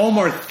I know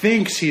Omar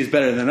thinks he's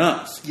better than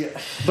us. Yeah.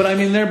 But I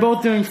mean, they're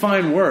both doing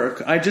fine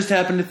work. I just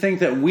happen to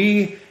think that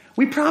we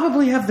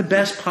probably have the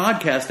best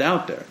podcast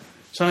out there.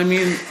 So I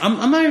mean,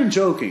 I'm not even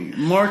joking.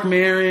 Mark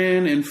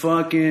Maron and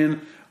fucking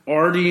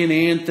Artie and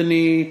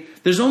Anthony.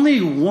 There's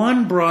only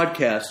one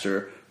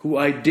broadcaster who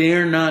I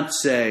dare not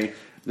say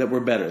that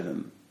we're better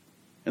than,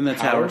 and that's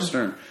Howard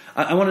Stern.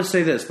 I want to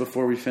say this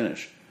before we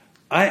finish.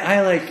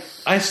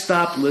 I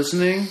stopped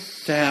listening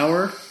to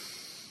Howard,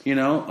 you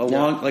know, a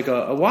while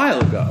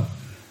ago,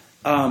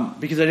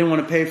 because I didn't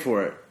want to pay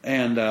for it,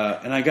 and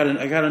I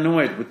got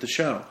annoyed with the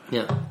show.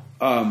 Yeah.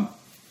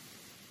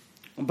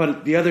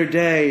 But the other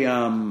day,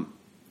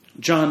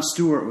 Jon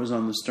Stewart was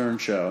on the Stern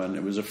Show, and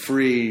it was a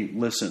free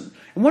listen.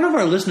 And one of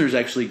our listeners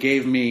actually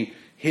gave me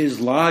his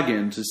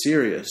login to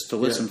Sirius to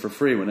listen for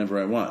free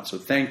whenever I want. So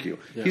thank you.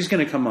 Yeah. He's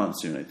going to come on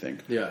soon, I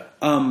think. Yeah.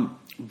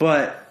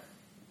 But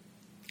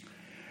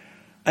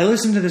I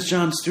listened to this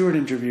Jon Stewart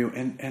interview,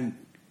 and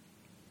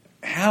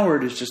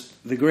Howard is just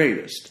the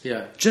greatest.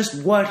 Yeah.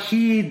 Just what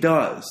he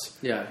does.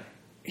 Yeah.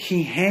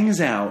 He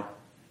hangs out.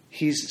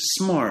 He's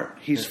smart.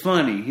 He's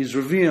funny. He's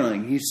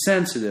revealing. He's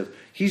sensitive.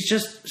 He's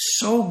just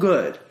so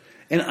good.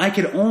 And I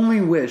could only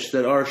wish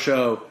that our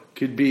show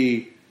could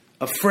be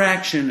a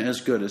fraction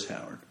as good as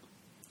Howard.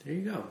 There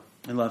you go.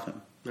 I love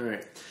him. All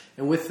right.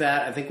 And with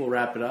that, I think we'll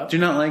wrap it up. Do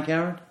you not like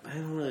Howard? I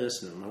don't really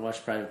listen to him. I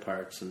watch Private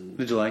Parts. And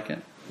did you like it?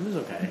 It was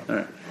okay. All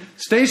right.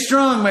 Stay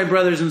strong, my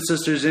brothers and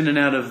sisters in and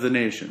out of the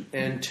nation.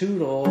 And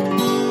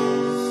toodles.